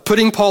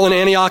 Putting Paul in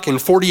Antioch in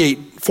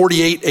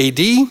 48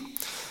 AD,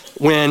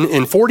 when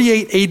in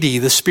 48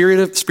 AD, the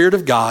Spirit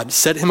of God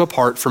set him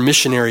apart for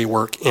missionary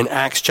work in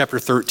Acts chapter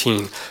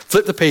 13.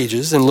 Flip the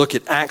pages and look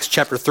at Acts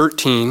chapter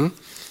 13,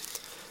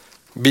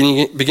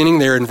 beginning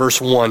there in verse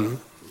 1.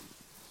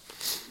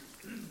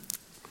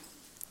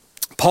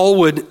 Paul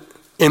would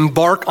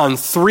embark on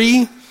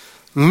 3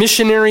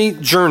 missionary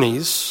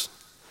journeys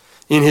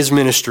in his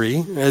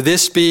ministry,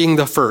 this being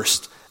the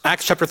first.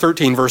 Acts chapter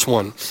 13, verse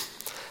 1.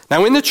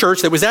 "Now in the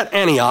church that was at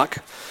Antioch,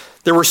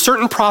 there were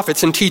certain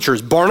prophets and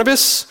teachers,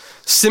 Barnabas,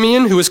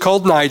 Simeon, who was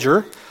called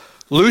Niger,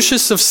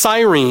 Lucius of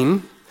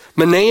Cyrene,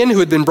 Manaen, who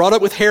had been brought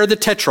up with Herod the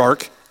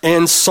Tetrarch,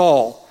 and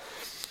Saul.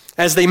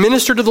 As they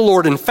ministered to the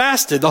Lord and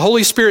fasted, the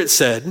Holy Spirit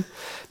said,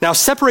 'Now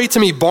separate to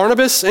me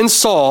Barnabas and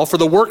Saul for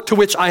the work to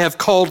which I have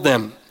called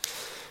them.'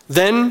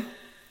 Then,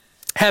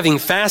 having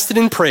fasted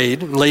and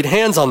prayed and laid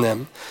hands on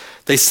them,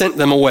 they sent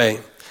them away."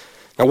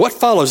 Now what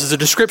follows is a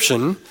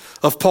description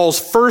of Paul's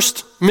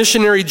first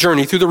missionary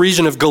journey through the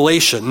region of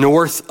Galatia,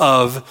 north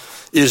of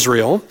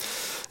Israel.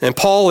 And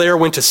Paul there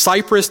went to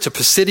Cyprus, to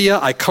Pisidia,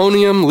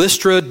 Iconium,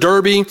 Lystra,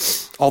 Derbe,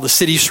 all the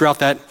cities throughout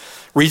that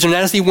region.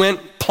 As he went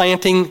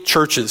planting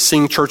churches,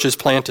 seeing churches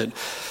planted.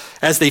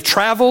 As they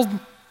traveled,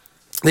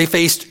 they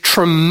faced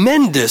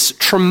tremendous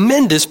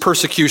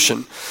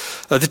persecution.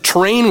 The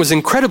terrain was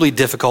incredibly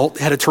difficult.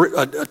 They had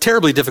a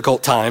terribly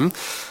difficult time.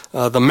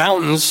 The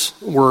mountains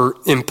were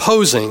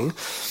imposing.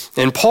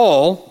 And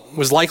Paul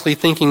was likely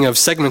thinking of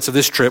segments of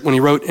this trip when he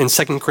wrote in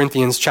 2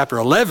 Corinthians chapter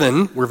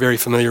 11, we're very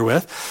familiar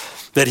with,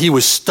 that he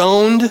was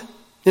stoned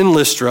in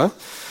Lystra,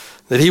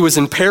 that he was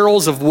in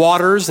perils of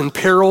waters and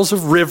perils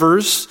of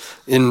rivers,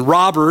 in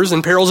robbers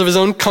and perils of his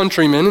own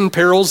countrymen, and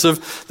perils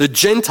of the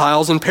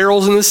Gentiles, and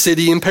perils in the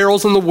city, and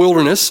perils in the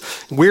wilderness,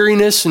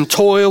 weariness and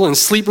toil and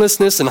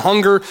sleeplessness and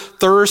hunger,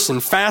 thirst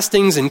and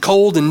fastings and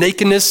cold and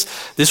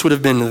nakedness. This would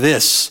have been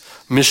this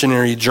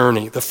missionary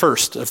journey, the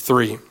first of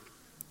three.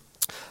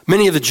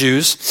 Many of the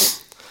Jews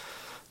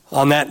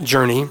on that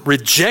journey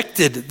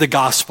rejected the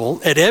gospel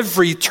at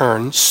every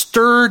turn,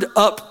 stirred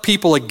up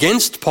people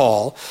against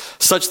Paul,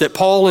 such that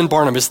Paul and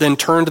Barnabas then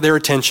turned their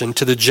attention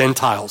to the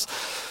Gentiles.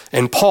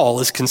 And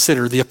Paul is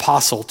considered the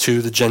apostle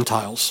to the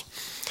Gentiles.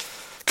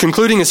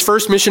 Concluding his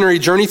first missionary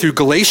journey through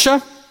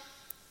Galatia,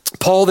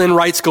 Paul then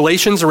writes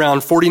Galatians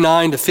around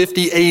 49 to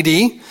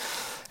 50 AD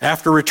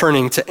after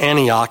returning to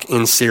Antioch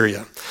in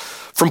Syria.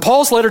 From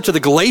Paul's letter to the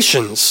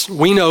Galatians,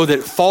 we know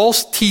that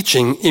false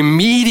teaching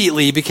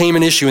immediately became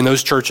an issue in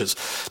those churches.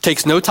 It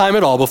takes no time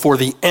at all before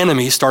the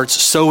enemy starts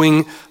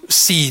sowing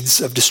seeds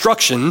of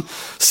destruction,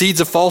 seeds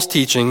of false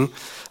teaching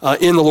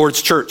in the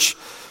Lord's church.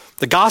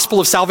 The gospel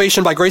of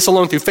salvation by grace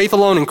alone, through faith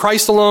alone, in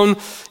Christ alone,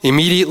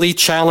 immediately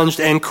challenged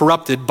and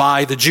corrupted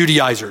by the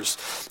Judaizers.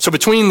 So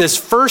between this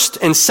first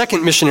and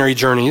second missionary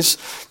journeys,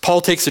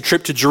 Paul takes a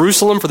trip to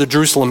Jerusalem for the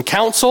Jerusalem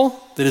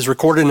Council that is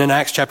recorded in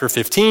Acts chapter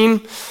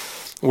 15,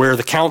 where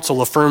the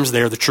council affirms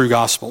there the true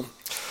gospel.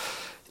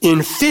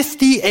 In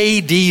 50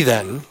 AD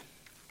then,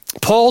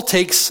 Paul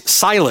takes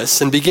Silas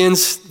and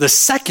begins the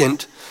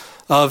second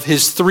of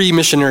his three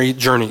missionary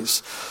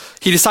journeys.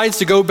 He decides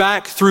to go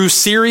back through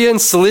Syria and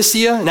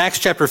Cilicia in Acts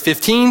chapter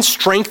 15,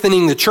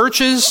 strengthening the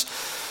churches.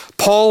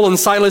 Paul and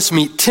Silas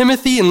meet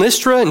Timothy in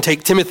Lystra and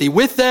take Timothy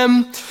with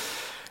them.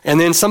 And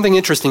then something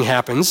interesting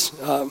happens.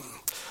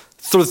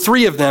 So the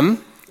three of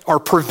them are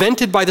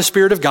prevented by the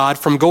Spirit of God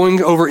from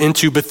going over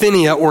into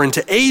Bithynia or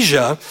into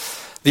Asia.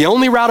 The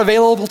only route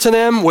available to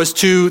them was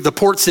to the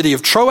port city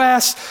of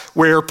Troas,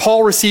 where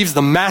Paul receives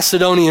the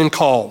Macedonian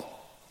call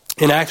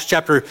in Acts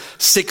chapter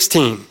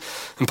 16.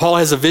 And Paul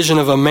has a vision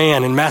of a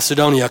man in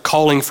Macedonia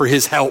calling for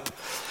his help.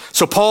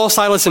 So Paul,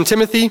 Silas, and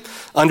Timothy,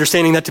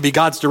 understanding that to be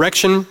God's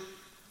direction,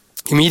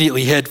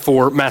 immediately head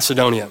for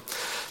Macedonia.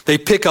 They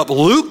pick up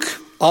Luke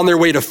on their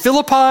way to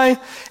Philippi,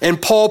 and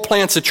Paul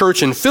plants a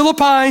church in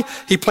Philippi.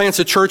 He plants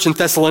a church in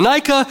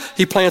Thessalonica.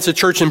 He plants a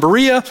church in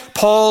Berea.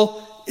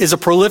 Paul is a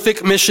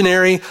prolific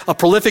missionary, a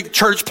prolific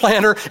church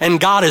planter, and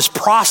God is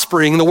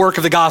prospering the work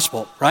of the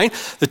gospel, right?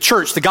 The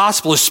church, the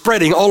gospel is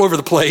spreading all over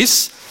the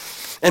place.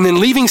 And then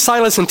leaving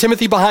Silas and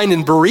Timothy behind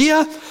in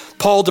Berea,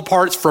 Paul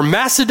departs for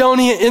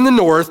Macedonia in the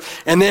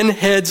north and then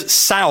heads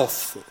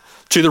south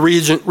to the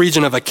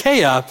region of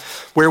Achaia,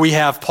 where we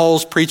have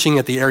Paul's preaching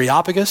at the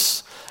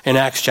Areopagus in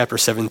Acts chapter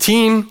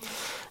 17.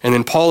 And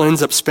then Paul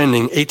ends up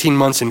spending 18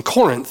 months in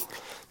Corinth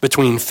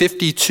between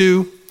 50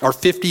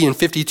 and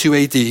 52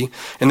 AD,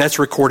 and that's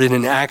recorded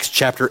in Acts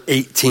chapter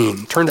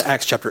 18. Turn to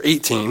Acts chapter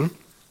 18.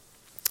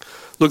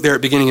 Look there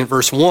at beginning in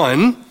verse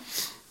 1.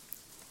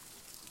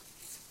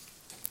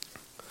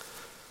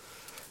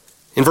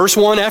 In verse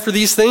 1, after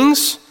these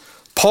things,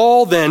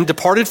 Paul then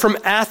departed from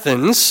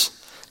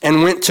Athens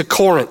and went to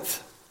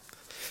Corinth.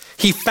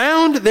 He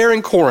found there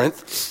in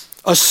Corinth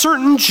a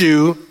certain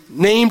Jew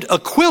named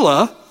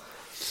Aquila,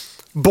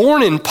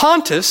 born in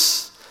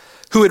Pontus,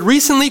 who had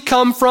recently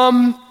come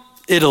from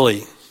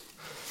Italy.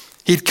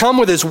 He'd come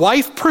with his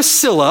wife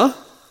Priscilla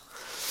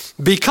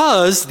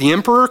because the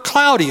Emperor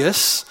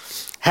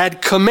Claudius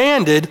had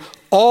commanded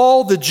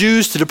all the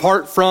Jews to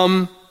depart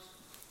from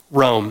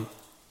Rome.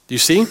 Do you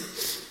see?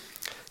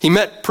 He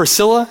met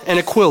Priscilla and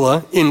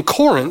Aquila in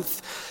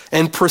Corinth,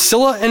 and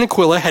Priscilla and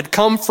Aquila had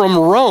come from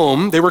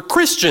Rome. They were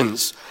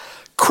Christians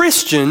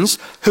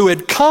who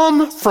had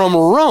come from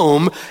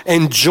Rome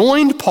and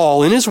joined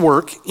Paul in his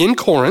work in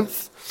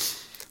Corinth.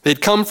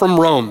 They'd come from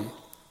Rome.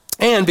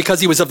 And because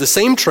he was of the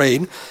same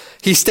trade,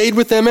 he stayed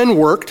with them and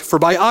worked, for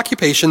by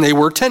occupation they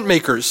were tent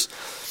makers.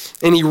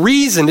 And he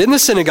reasoned in the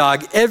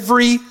synagogue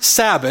every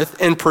Sabbath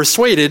and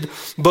persuaded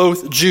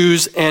both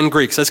Jews and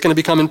Greeks. That's going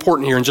to become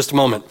important here in just a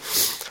moment.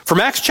 From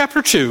Acts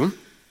chapter 2,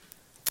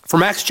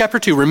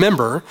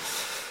 remember,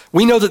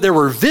 we know that there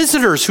were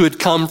visitors who had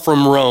come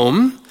from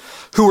Rome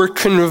who were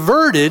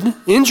converted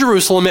in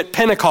Jerusalem at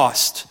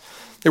Pentecost.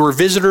 There were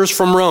visitors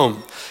from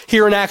Rome.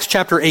 Here in Acts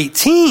chapter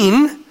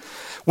 18,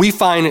 we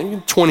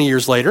find 20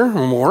 years later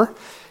or more,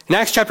 in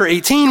Acts chapter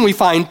 18, we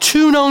find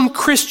two known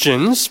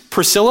Christians,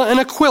 Priscilla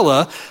and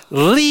Aquila,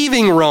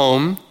 leaving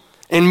Rome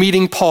and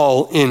meeting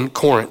Paul in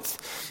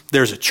Corinth.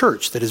 There's a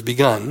church that has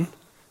begun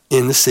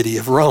in the city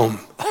of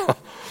Rome.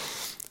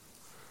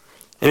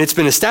 And it's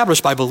been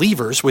established by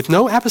believers with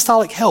no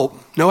apostolic help,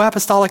 no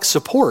apostolic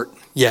support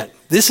yet.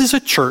 This is a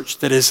church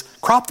that is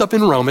cropped up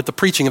in Rome at the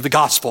preaching of the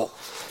gospel.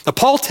 Now,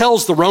 Paul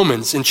tells the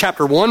Romans in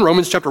chapter 1,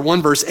 Romans chapter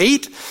 1, verse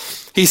 8,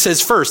 he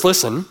says, first,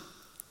 listen,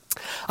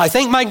 I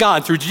thank my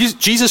God through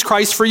Jesus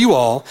Christ for you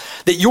all,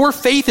 that your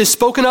faith is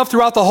spoken of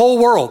throughout the whole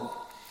world.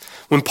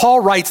 When Paul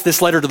writes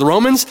this letter to the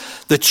Romans,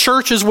 the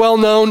church is well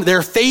known.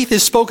 Their faith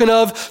is spoken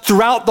of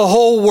throughout the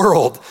whole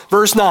world.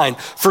 Verse 9,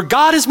 for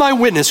God is my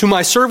witness, whom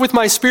I serve with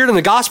my spirit in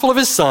the gospel of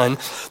his Son,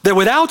 that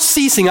without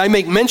ceasing I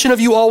make mention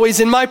of you always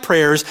in my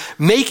prayers,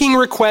 making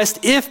request,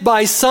 if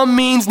by some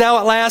means now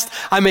at last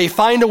I may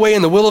find a way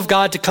in the will of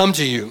God to come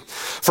to you.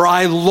 For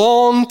I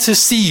long to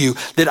see you,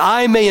 that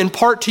I may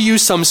impart to you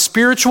some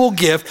spiritual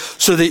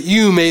gift, so that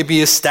you may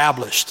be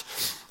established.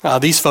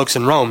 These folks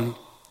in Rome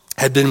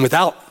had been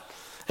without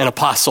an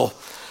apostle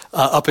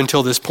up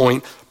until this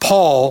point.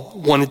 Paul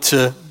wanted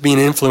to be an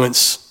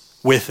influence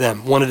with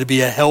them, wanted to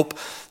be a help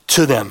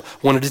to them,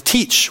 wanted to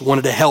teach,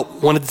 wanted to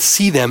help, wanted to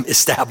see them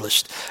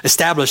established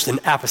in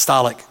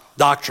apostolic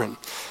doctrine.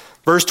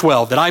 Verse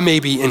 12, that I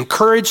may be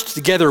encouraged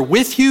together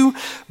with you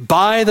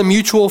by the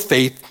mutual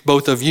faith,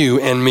 both of you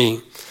and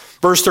me.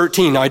 Verse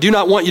 13, now I do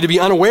not want you to be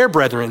unaware,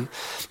 brethren,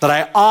 that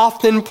I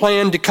often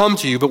planned to come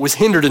to you, but was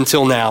hindered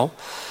until now,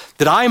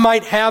 that I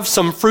might have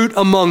some fruit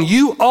among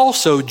you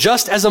also,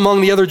 just as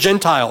among the other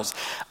Gentiles.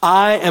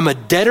 I am a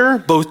debtor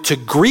both to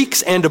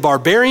Greeks and to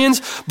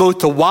barbarians, both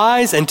to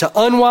wise and to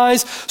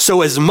unwise.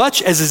 So as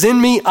much as is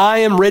in me, I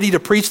am ready to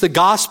preach the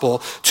gospel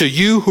to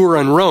you who are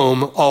in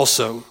Rome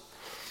also.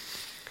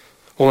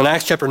 Well, in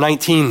Acts chapter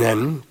 19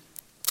 then,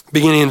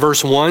 beginning in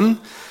verse 1,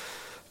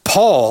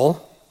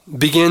 Paul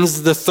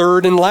begins the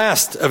third and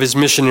last of his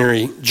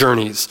missionary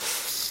journeys.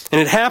 And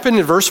it happened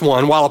in verse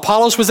 1, while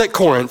Apollos was at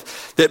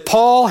Corinth, that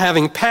Paul,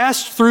 having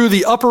passed through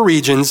the upper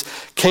regions,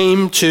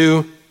 came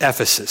to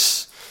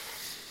Ephesus.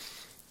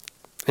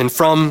 And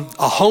from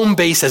a home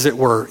base, as it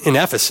were, in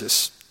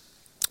Ephesus,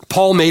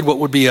 Paul made what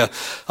would be a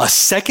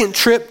second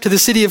trip to the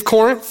city of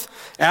Corinth,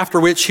 after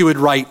which he would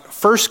write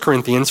 1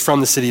 Corinthians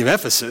from the city of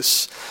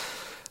Ephesus.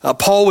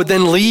 Paul would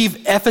then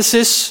leave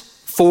Ephesus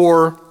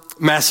for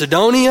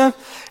Macedonia,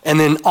 and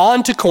then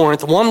on to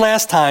Corinth one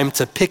last time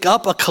to pick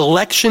up a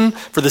collection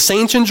for the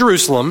saints in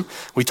Jerusalem.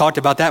 We talked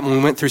about that when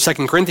we went through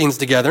 2 Corinthians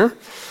together.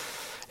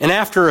 And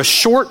after a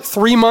short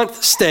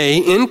 3-month stay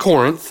in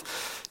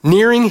Corinth,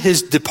 nearing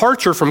his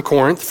departure from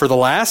Corinth for the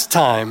last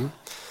time,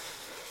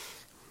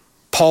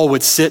 Paul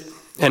would sit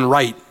and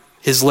write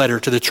his letter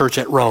to the church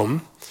at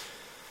Rome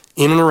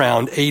in and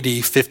around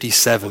AD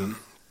 57.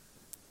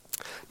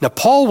 Now,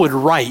 Paul would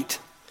write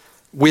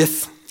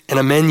with an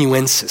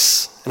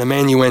amanuensis,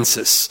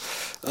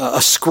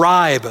 a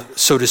scribe,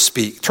 so to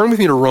speak. Turn with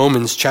me to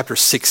Romans chapter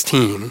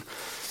 16.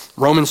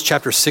 Romans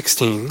chapter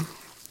 16.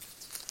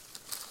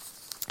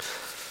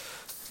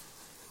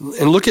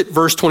 And look at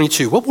verse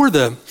 22. What were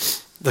the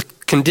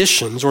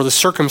conditions or the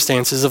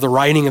circumstances of the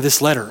writing of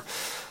this letter?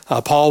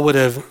 Paul would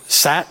have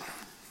sat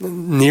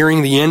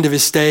nearing the end of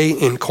his stay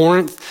in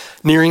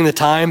Corinth, nearing the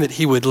time that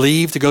he would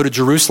leave to go to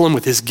Jerusalem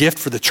with his gift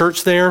for the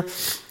church there.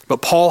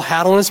 But Paul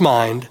had on his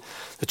mind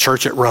the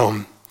church at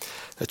Rome.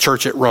 The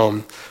church at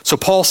Rome. So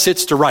Paul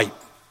sits to write.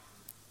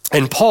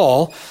 And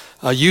Paul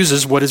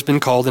uses what has been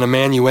called an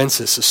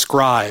amanuensis, a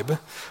scribe.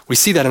 We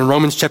see that in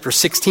Romans chapter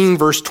 16,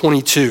 verse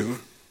 22.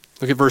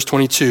 Look at verse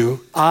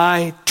 22.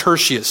 I,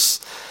 Tertius,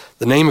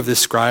 the name of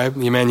this scribe,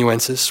 the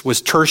amanuensis,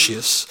 was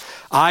Tertius.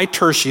 I,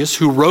 Tertius,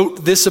 who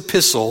wrote this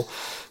epistle,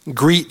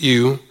 greet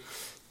you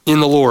in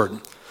the Lord.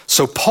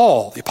 So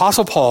Paul, the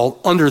Apostle Paul,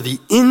 under the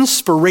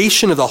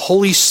inspiration of the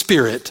Holy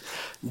Spirit,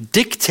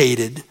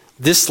 dictated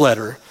this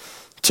letter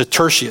to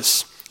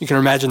Tertius. You can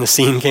imagine the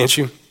scene, can't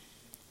you?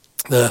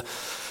 The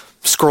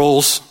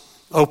scrolls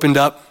opened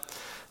up,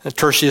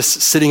 Tertius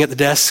sitting at the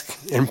desk,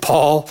 and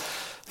Paul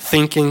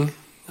thinking,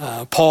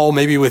 Paul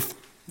maybe with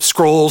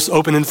scrolls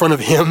open in front of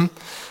him,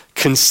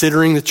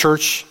 considering the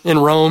church in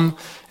Rome,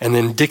 and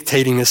then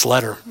dictating this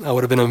letter. That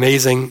would have been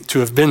amazing to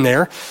have been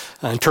there.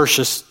 And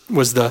Tertius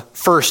was the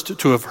first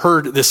to have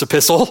heard this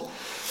epistle.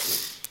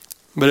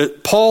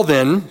 But Paul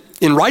then,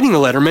 in writing the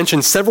letter,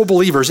 mentions several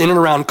believers in and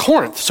around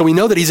Corinth. So we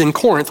know that he's in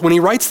Corinth when he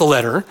writes the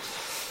letter,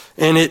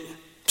 and it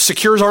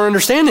secures our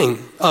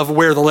understanding of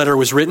where the letter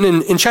was written.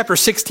 In chapter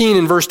 16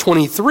 and verse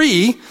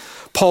 23,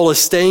 Paul is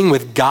staying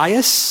with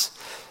Gaius.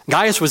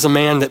 Gaius was a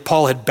man that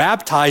Paul had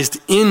baptized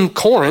in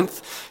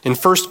Corinth in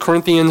 1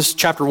 Corinthians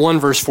chapter 1,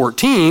 verse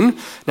 14.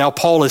 Now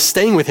Paul is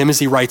staying with him as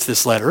he writes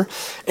this letter.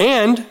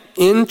 And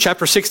in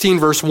chapter 16,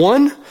 verse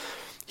 1,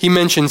 he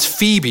mentions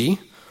Phoebe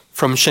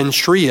from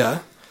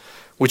Cenchrea,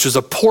 which was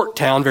a port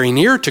town very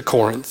near to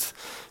Corinth.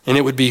 And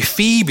it would be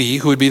Phoebe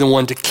who would be the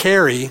one to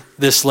carry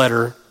this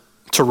letter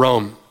to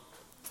Rome.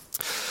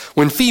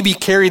 When Phoebe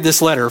carried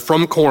this letter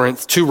from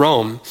Corinth to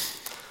Rome,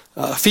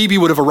 Phoebe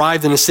would have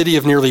arrived in a city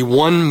of nearly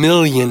 1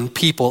 million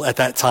people at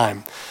that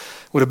time.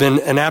 Would have been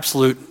an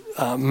absolute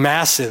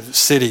massive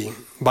city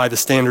by the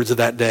standards of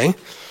that day.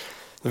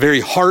 The very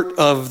heart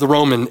of the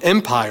Roman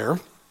Empire.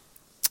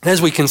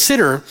 As we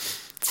consider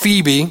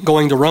Phoebe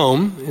going to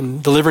Rome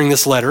and delivering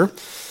this letter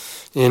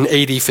in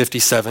AD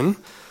 57,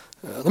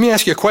 let me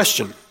ask you a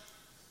question.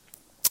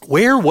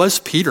 Where was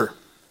Peter?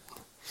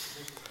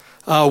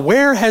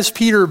 Where has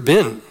Peter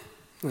been?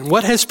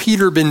 What has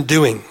Peter been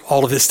doing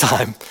all of this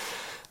time?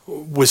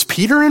 Was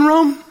Peter in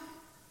Rome?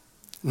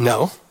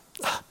 No.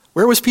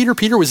 Where was Peter?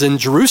 Peter was in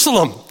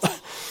Jerusalem.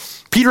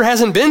 Peter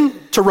hasn't been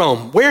to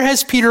Rome. Where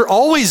has Peter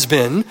always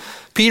been?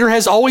 Peter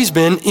has always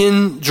been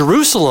in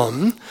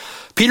Jerusalem.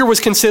 Peter was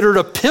considered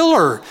a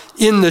pillar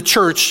in the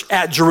church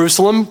at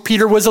Jerusalem.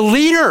 Peter was a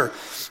leader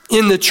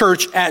in the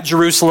church at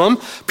Jerusalem.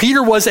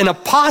 Peter was an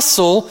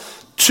apostle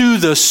to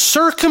the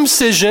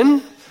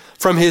circumcision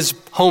from his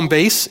home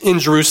base in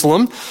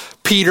Jerusalem.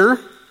 Peter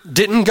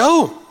didn't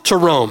go to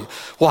Rome.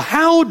 Well,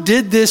 how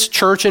did this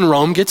church in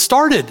Rome get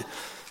started?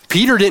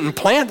 Peter didn't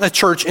plant a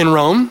church in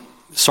Rome.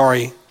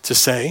 Sorry to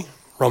say,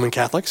 Roman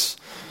Catholics.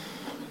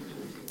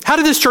 How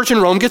did this church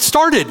in Rome get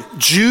started?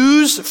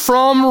 Jews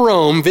from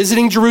Rome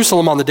visiting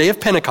Jerusalem on the day of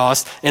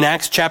Pentecost in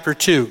Acts chapter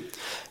 2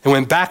 and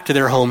went back to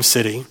their home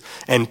city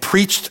and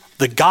preached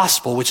the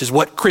gospel, which is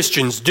what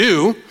Christians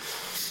do,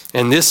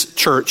 and this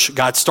church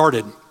got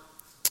started.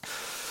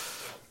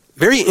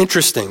 Very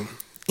interesting.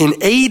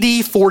 In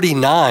AD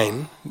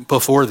 49,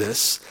 before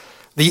this,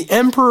 the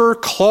Emperor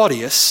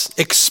Claudius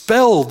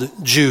expelled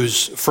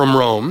Jews from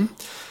Rome.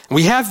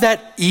 We have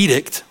that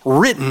edict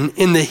written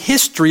in the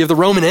history of the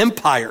Roman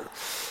Empire,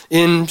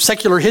 in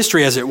secular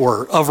history, as it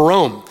were, of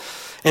Rome.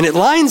 And it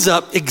lines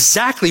up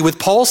exactly with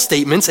Paul's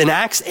statements in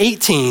Acts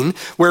 18,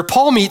 where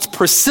Paul meets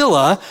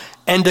Priscilla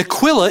and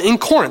Aquila in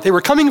Corinth. They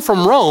were coming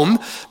from Rome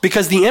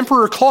because the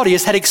Emperor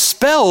Claudius had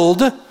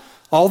expelled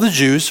all the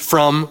Jews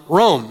from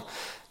Rome.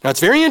 Now, it's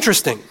very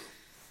interesting.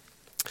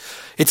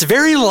 It's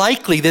very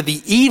likely that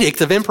the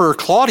edict of Emperor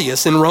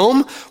Claudius in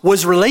Rome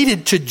was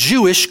related to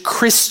Jewish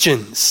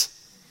Christians.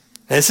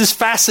 This is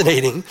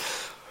fascinating.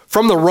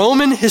 From the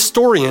Roman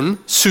historian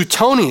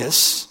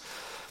Suetonius,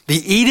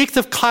 the edict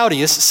of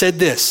Claudius said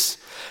this: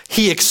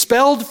 he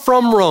expelled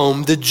from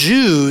Rome the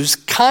Jews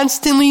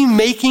constantly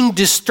making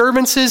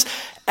disturbances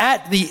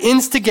at the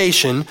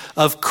instigation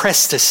of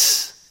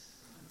Chrestus.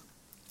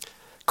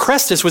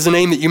 Chrestus was a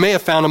name that you may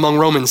have found among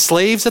Roman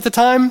slaves at the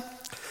time,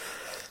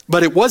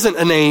 but it wasn't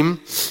a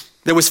name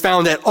that was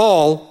found at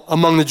all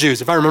among the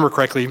Jews. If I remember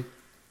correctly,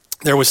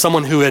 there was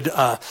someone who had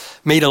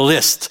made a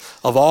list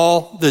of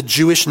all the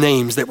Jewish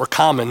names that were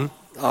common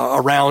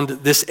around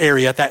this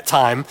area at that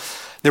time.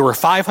 There were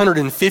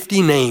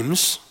 550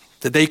 names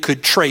that they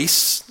could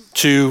trace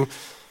to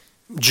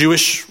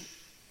Jewish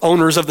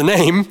owners of the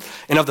name,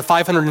 and of the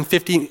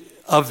 550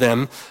 of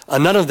them,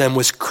 none of them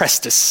was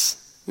Chrestus.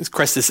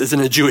 Chrestus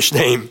isn't a Jewish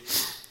name.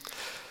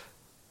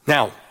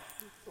 Now,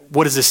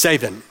 what does this say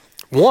then?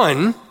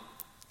 One,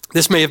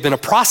 this may have been a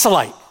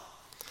proselyte.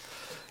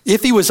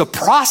 If he was a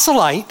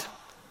proselyte,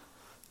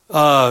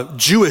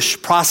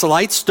 Jewish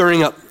proselyte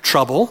stirring up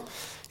trouble,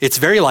 it's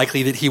very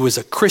likely that he was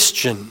a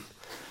Christian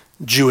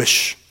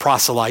Jewish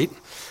proselyte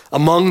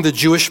among the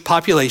Jewish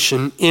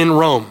population in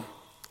Rome.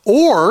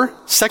 Or,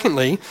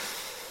 secondly,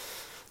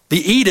 the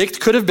edict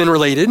could have been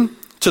related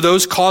to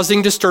those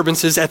causing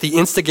disturbances at the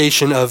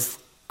instigation of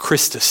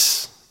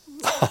Christus.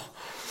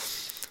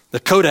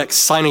 The Codex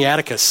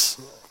Sinaiticus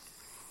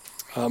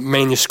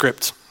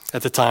manuscript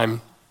at the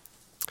time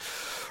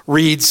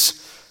reads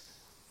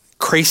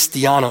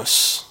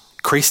Christianos,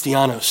 Christians,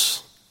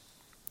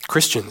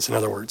 in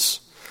other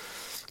words.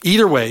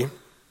 Either way,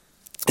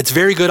 it's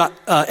very good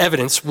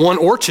evidence, one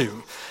or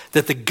two,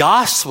 that the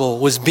gospel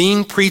was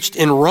being preached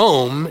in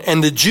Rome,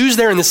 and the Jews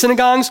there in the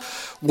synagogues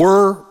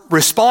were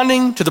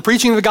responding to the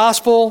preaching of the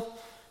gospel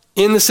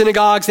in the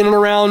synagogues in and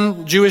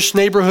around Jewish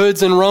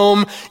neighborhoods in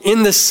Rome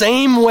in the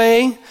same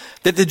way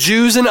that the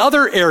Jews in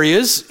other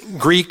areas,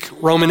 Greek,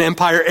 Roman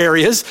Empire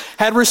areas,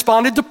 had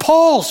responded to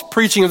Paul's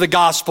preaching of the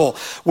gospel,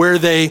 where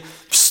they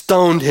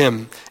stoned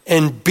him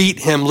and beat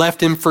him,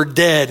 left him for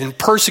dead, and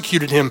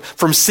persecuted him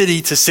from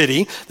city to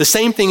city. The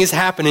same thing is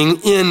happening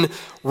in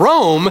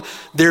Rome.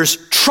 There's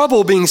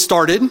trouble being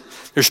started.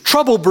 There's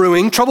trouble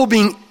brewing, trouble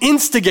being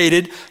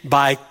instigated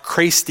by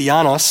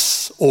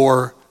Christianos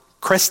or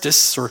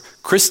Chrestus or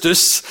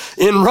Christus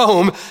in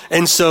Rome.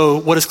 And so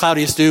what does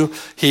Claudius do?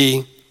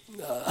 He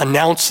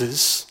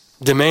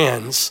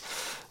demands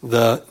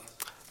the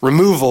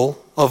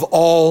removal of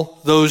all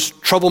those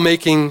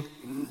troublemaking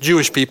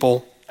Jewish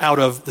people out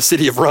of the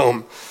city of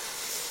Rome.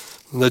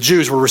 The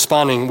Jews were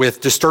responding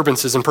with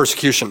disturbances and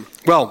persecution.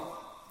 Well,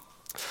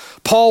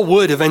 Paul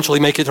would eventually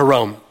make it to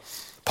Rome.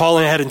 Paul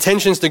had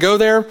intentions to go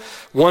there,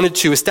 wanted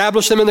to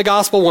establish them in the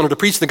gospel, wanted to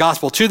preach the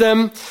gospel to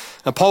them.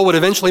 Paul would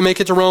eventually make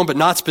it to Rome, but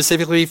not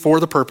specifically for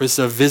the purpose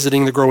of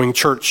visiting the growing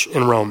church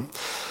in Rome.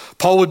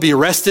 Paul would be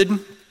arrested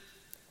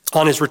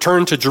on his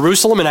return to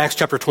Jerusalem in Acts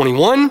chapter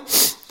 21.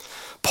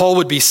 Paul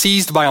would be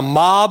seized by a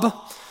mob.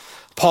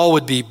 Paul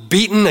would be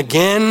beaten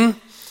again.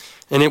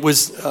 And it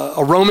was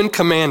a Roman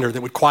commander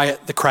that would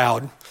quiet the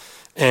crowd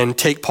and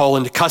take Paul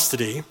into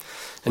custody.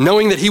 And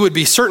knowing that he would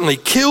be certainly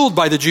killed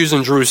by the Jews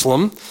in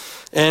Jerusalem,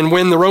 and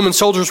when the Roman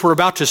soldiers were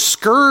about to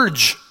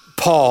scourge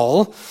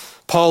Paul,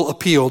 Paul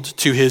appealed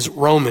to his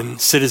Roman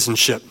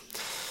citizenship.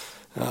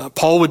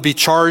 Paul would be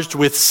charged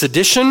with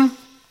sedition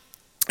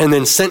and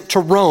then sent to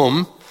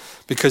Rome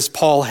because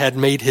Paul had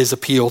made his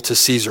appeal to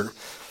Caesar.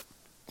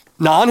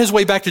 Now, on his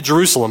way back to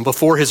Jerusalem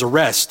before his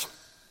arrest,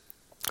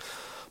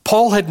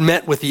 Paul had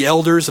met with the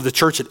elders of the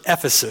church at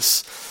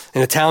Ephesus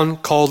in a town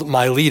called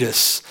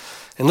Miletus.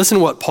 And listen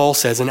to what Paul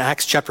says in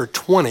Acts chapter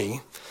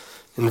 20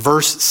 in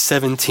verse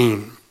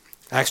 17.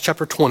 Acts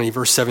chapter 20,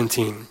 verse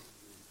 17.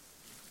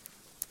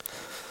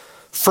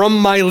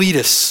 From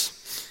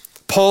Miletus,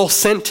 Paul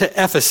sent to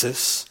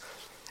Ephesus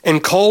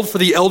and called for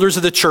the elders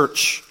of the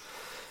church.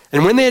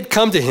 And when they had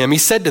come to him, he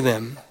said to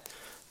them,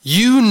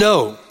 "You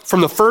know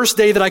from the first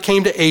day that I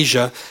came to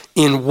Asia,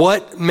 in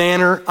what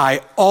manner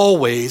I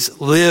always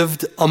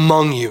lived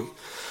among you,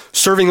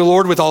 serving the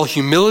Lord with all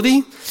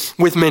humility,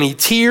 with many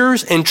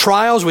tears and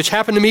trials which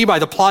happened to me by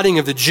the plotting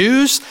of the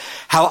Jews,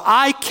 how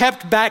I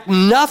kept back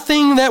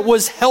nothing that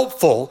was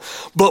helpful,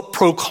 but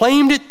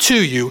proclaimed it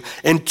to you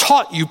and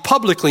taught you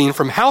publicly and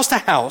from house to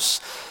house,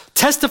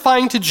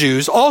 testifying to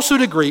Jews, also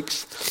to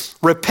Greeks,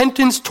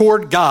 repentance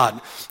toward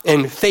God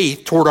and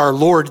faith toward our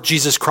Lord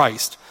Jesus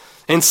Christ.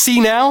 And see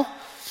now,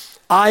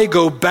 I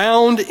go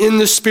bound in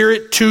the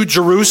Spirit to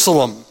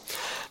Jerusalem,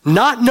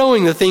 not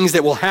knowing the things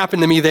that will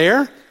happen to me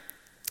there,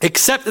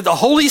 except that the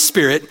Holy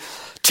Spirit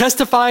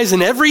testifies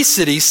in every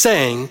city,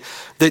 saying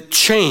that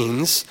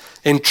chains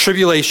and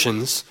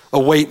tribulations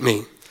await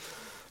me.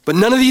 But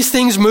none of these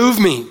things move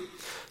me,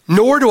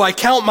 nor do I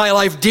count my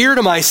life dear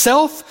to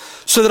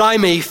myself, so that I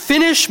may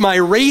finish my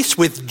race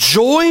with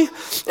joy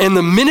and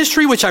the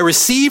ministry which I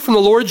received from the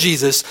Lord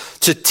Jesus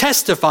to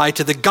testify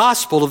to the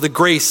gospel of the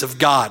grace of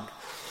God.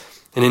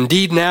 And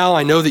indeed now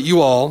I know that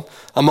you all,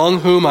 among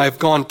whom I have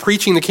gone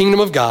preaching the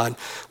kingdom of God,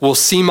 will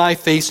see my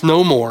face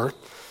no more.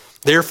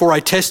 Therefore I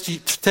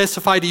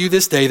testify to you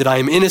this day that I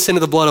am innocent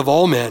of the blood of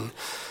all men,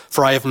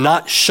 for I have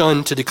not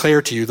shunned to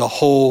declare to you the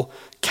whole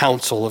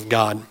counsel of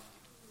God."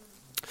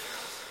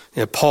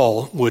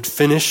 Paul would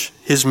finish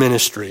his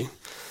ministry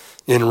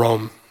in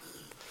Rome.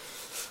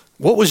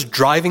 What was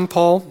driving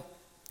Paul?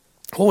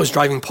 What was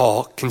driving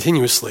Paul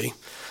continuously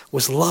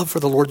was love for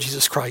the Lord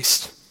Jesus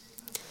Christ.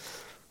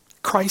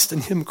 Christ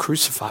and him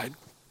crucified.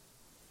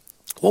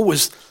 What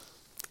was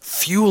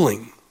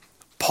fueling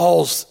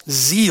Paul's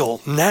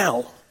zeal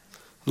now?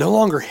 No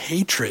longer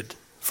hatred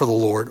for the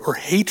Lord or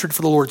hatred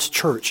for the Lord's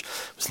church.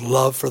 It was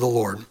love for the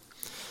Lord.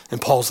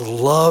 And Paul's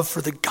love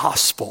for the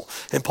gospel.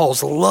 And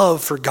Paul's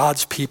love for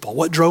God's people.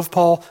 What drove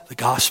Paul? The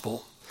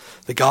gospel.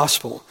 The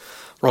gospel.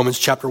 Romans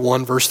chapter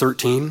 1, verse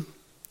 13.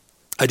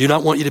 "I do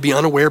not want you to be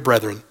unaware,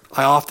 brethren.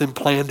 I often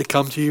planned to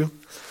come to you,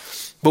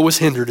 but was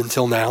hindered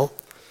until now.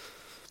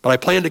 But I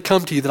planned to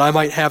come to you that I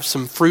might have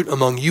some fruit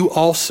among you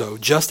also,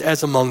 just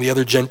as among the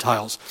other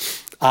Gentiles.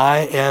 I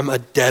am a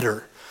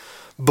debtor,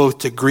 both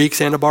to Greeks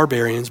and to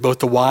barbarians, both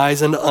to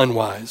wise and to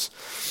unwise.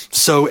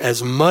 So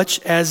as much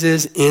as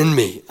is in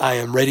me, I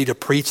am ready to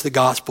preach the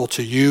gospel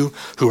to you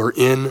who are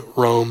in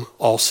Rome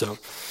also."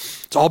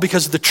 It's all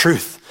because of the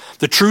truth.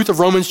 The truth of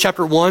Romans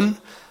chapter 1,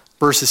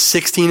 verses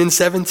 16 and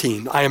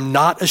 17. "I am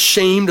not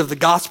ashamed of the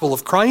gospel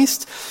of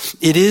Christ.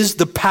 It is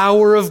the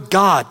power of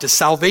God to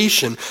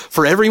salvation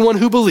for everyone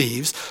who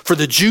believes, for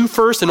the Jew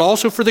first and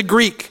also for the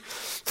Greek.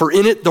 For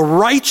in it the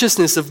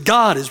righteousness of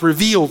God is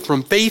revealed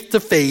from faith to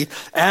faith,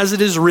 as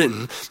it is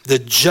written, the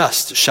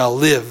just shall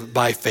live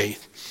by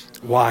faith."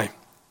 Why?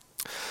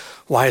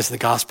 Why is the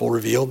gospel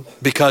revealed?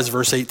 Because,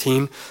 verse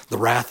 18, the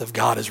wrath of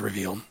God is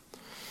revealed.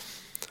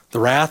 The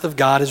wrath of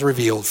God is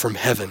revealed from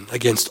heaven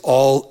against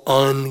all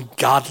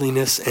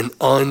ungodliness and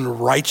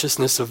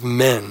unrighteousness of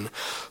men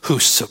who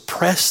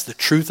suppress the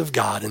truth of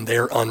God in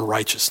their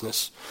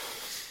unrighteousness.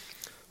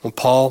 When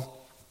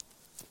Paul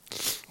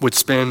would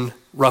spend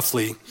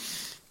roughly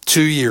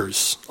 2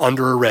 years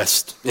under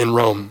arrest in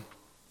Rome,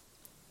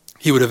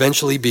 he would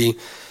eventually be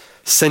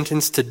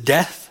sentenced to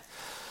death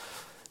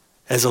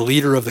as a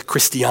leader of the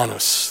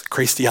Christianos,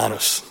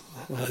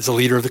 as a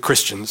leader of the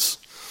Christians.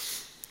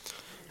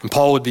 And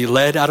Paul would be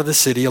led out of the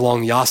city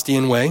along the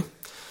Ostian Way,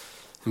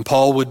 and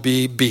Paul would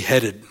be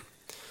beheaded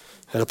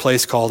at a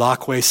place called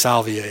Aquae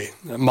Salviae,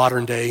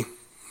 modern-day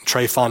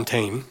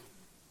Trefontaine.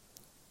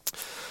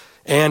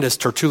 And as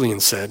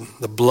Tertullian said,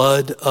 the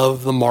blood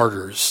of the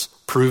martyrs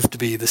proved to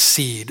be the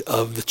seed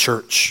of the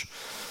church.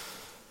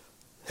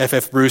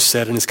 F.F. Bruce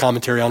said in his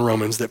commentary on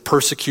Romans that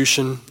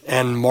persecution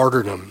and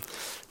martyrdom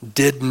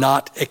did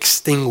not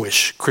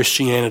extinguish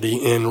Christianity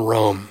in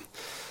Rome.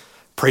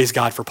 Praise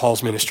God for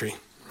Paul's ministry.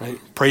 Right?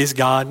 Praise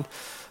God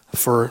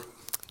for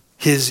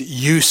his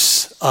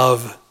use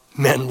of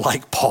men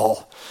like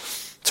Paul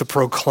to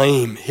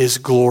proclaim his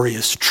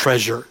glorious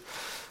treasure.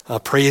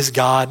 Praise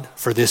God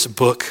for this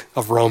book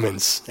of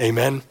Romans.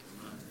 Amen.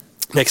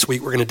 Next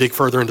week, we're going to dig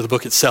further into the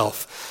book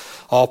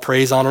itself. All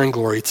praise, honor, and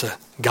glory to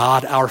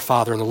God our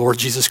Father and the Lord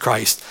Jesus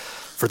Christ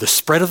for the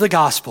spread of the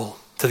gospel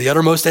to the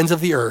uttermost ends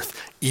of the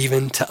earth,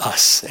 even to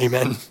us.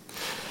 Amen.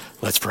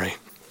 Let's pray.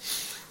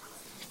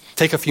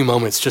 Take a few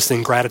moments just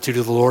in gratitude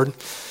to the Lord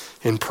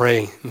and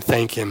pray and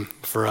thank him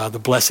for the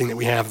blessing that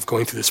we have of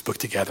going through this book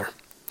together.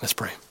 Let's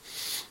pray.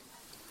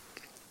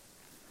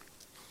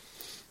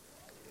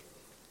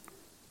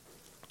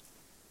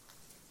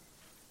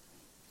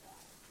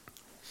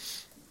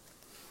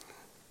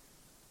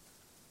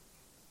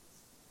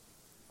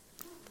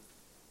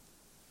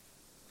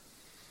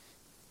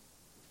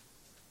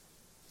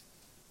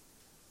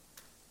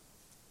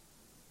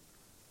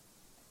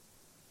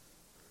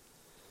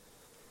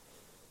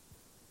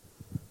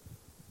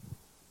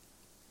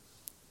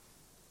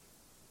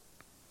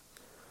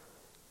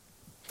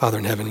 Father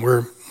in heaven,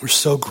 we're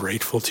so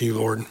grateful to you,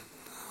 Lord,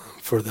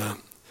 for the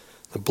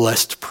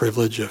blessed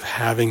privilege of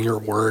having your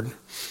word.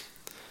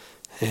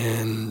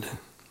 And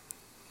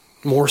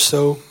more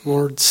so,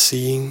 Lord,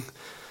 seeing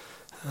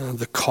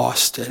the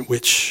cost at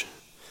which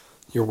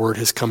your word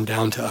has come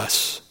down to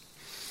us.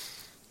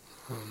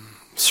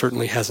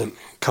 Certainly hasn't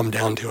come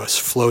down to us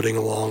floating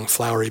along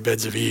flowery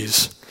beds of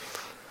ease,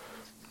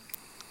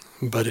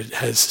 but it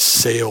has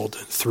sailed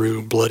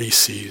through bloody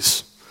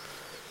seas.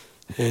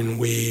 And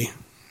we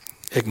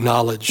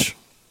acknowledge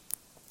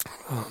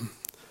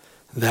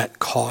that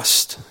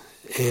cost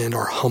and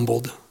are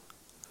humbled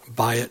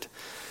by it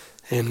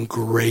and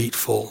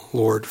grateful,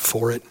 Lord,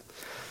 for it.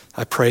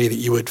 I pray that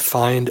you would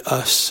find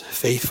us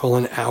faithful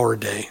in our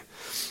day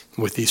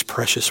with these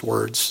precious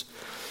words,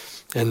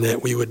 and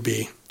that we would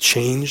be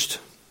changed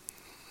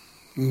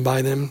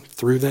by them,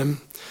 through them,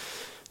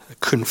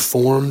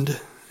 conformed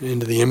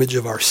into the image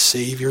of our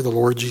Savior, the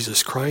Lord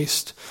Jesus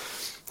Christ,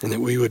 and that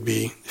we would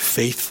be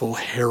faithful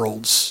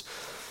heralds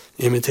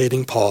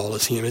imitating Paul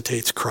as he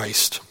imitates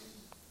Christ.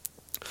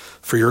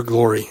 For your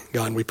glory,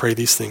 God, we pray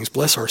these things.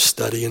 Bless our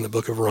study in the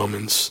book of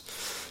Romans.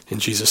 In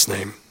Jesus'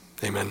 name,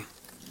 amen.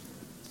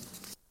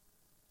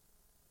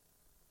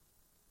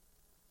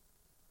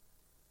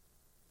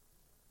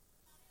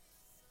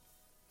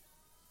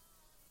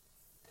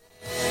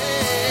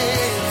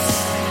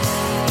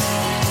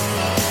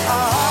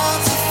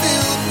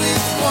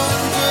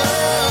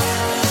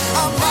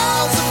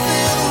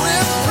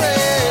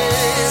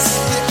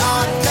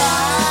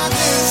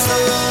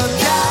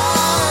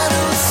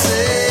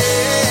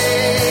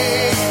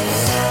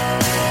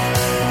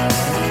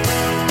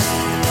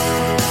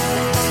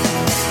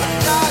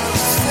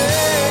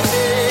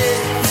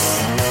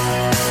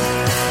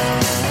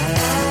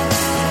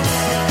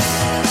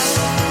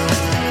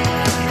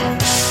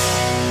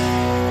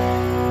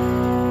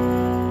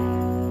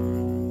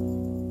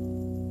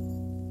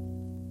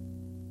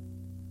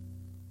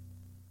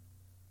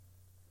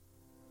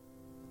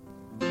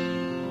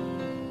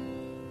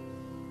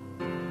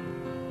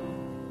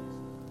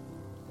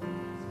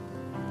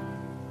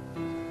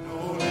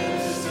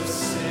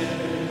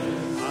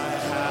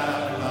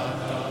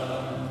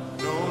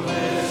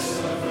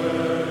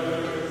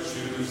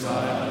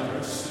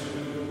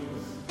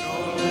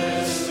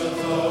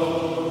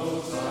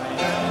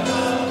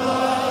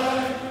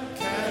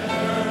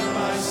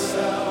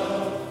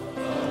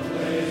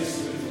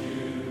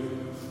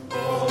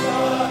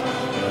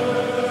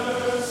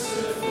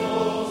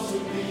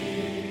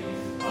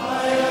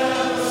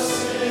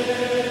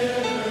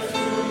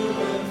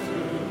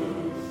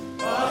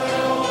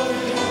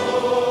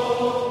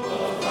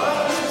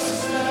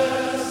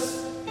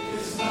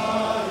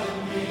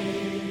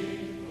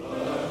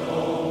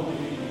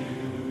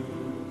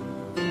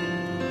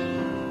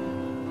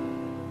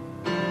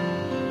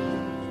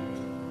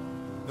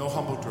 No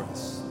humble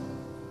dress.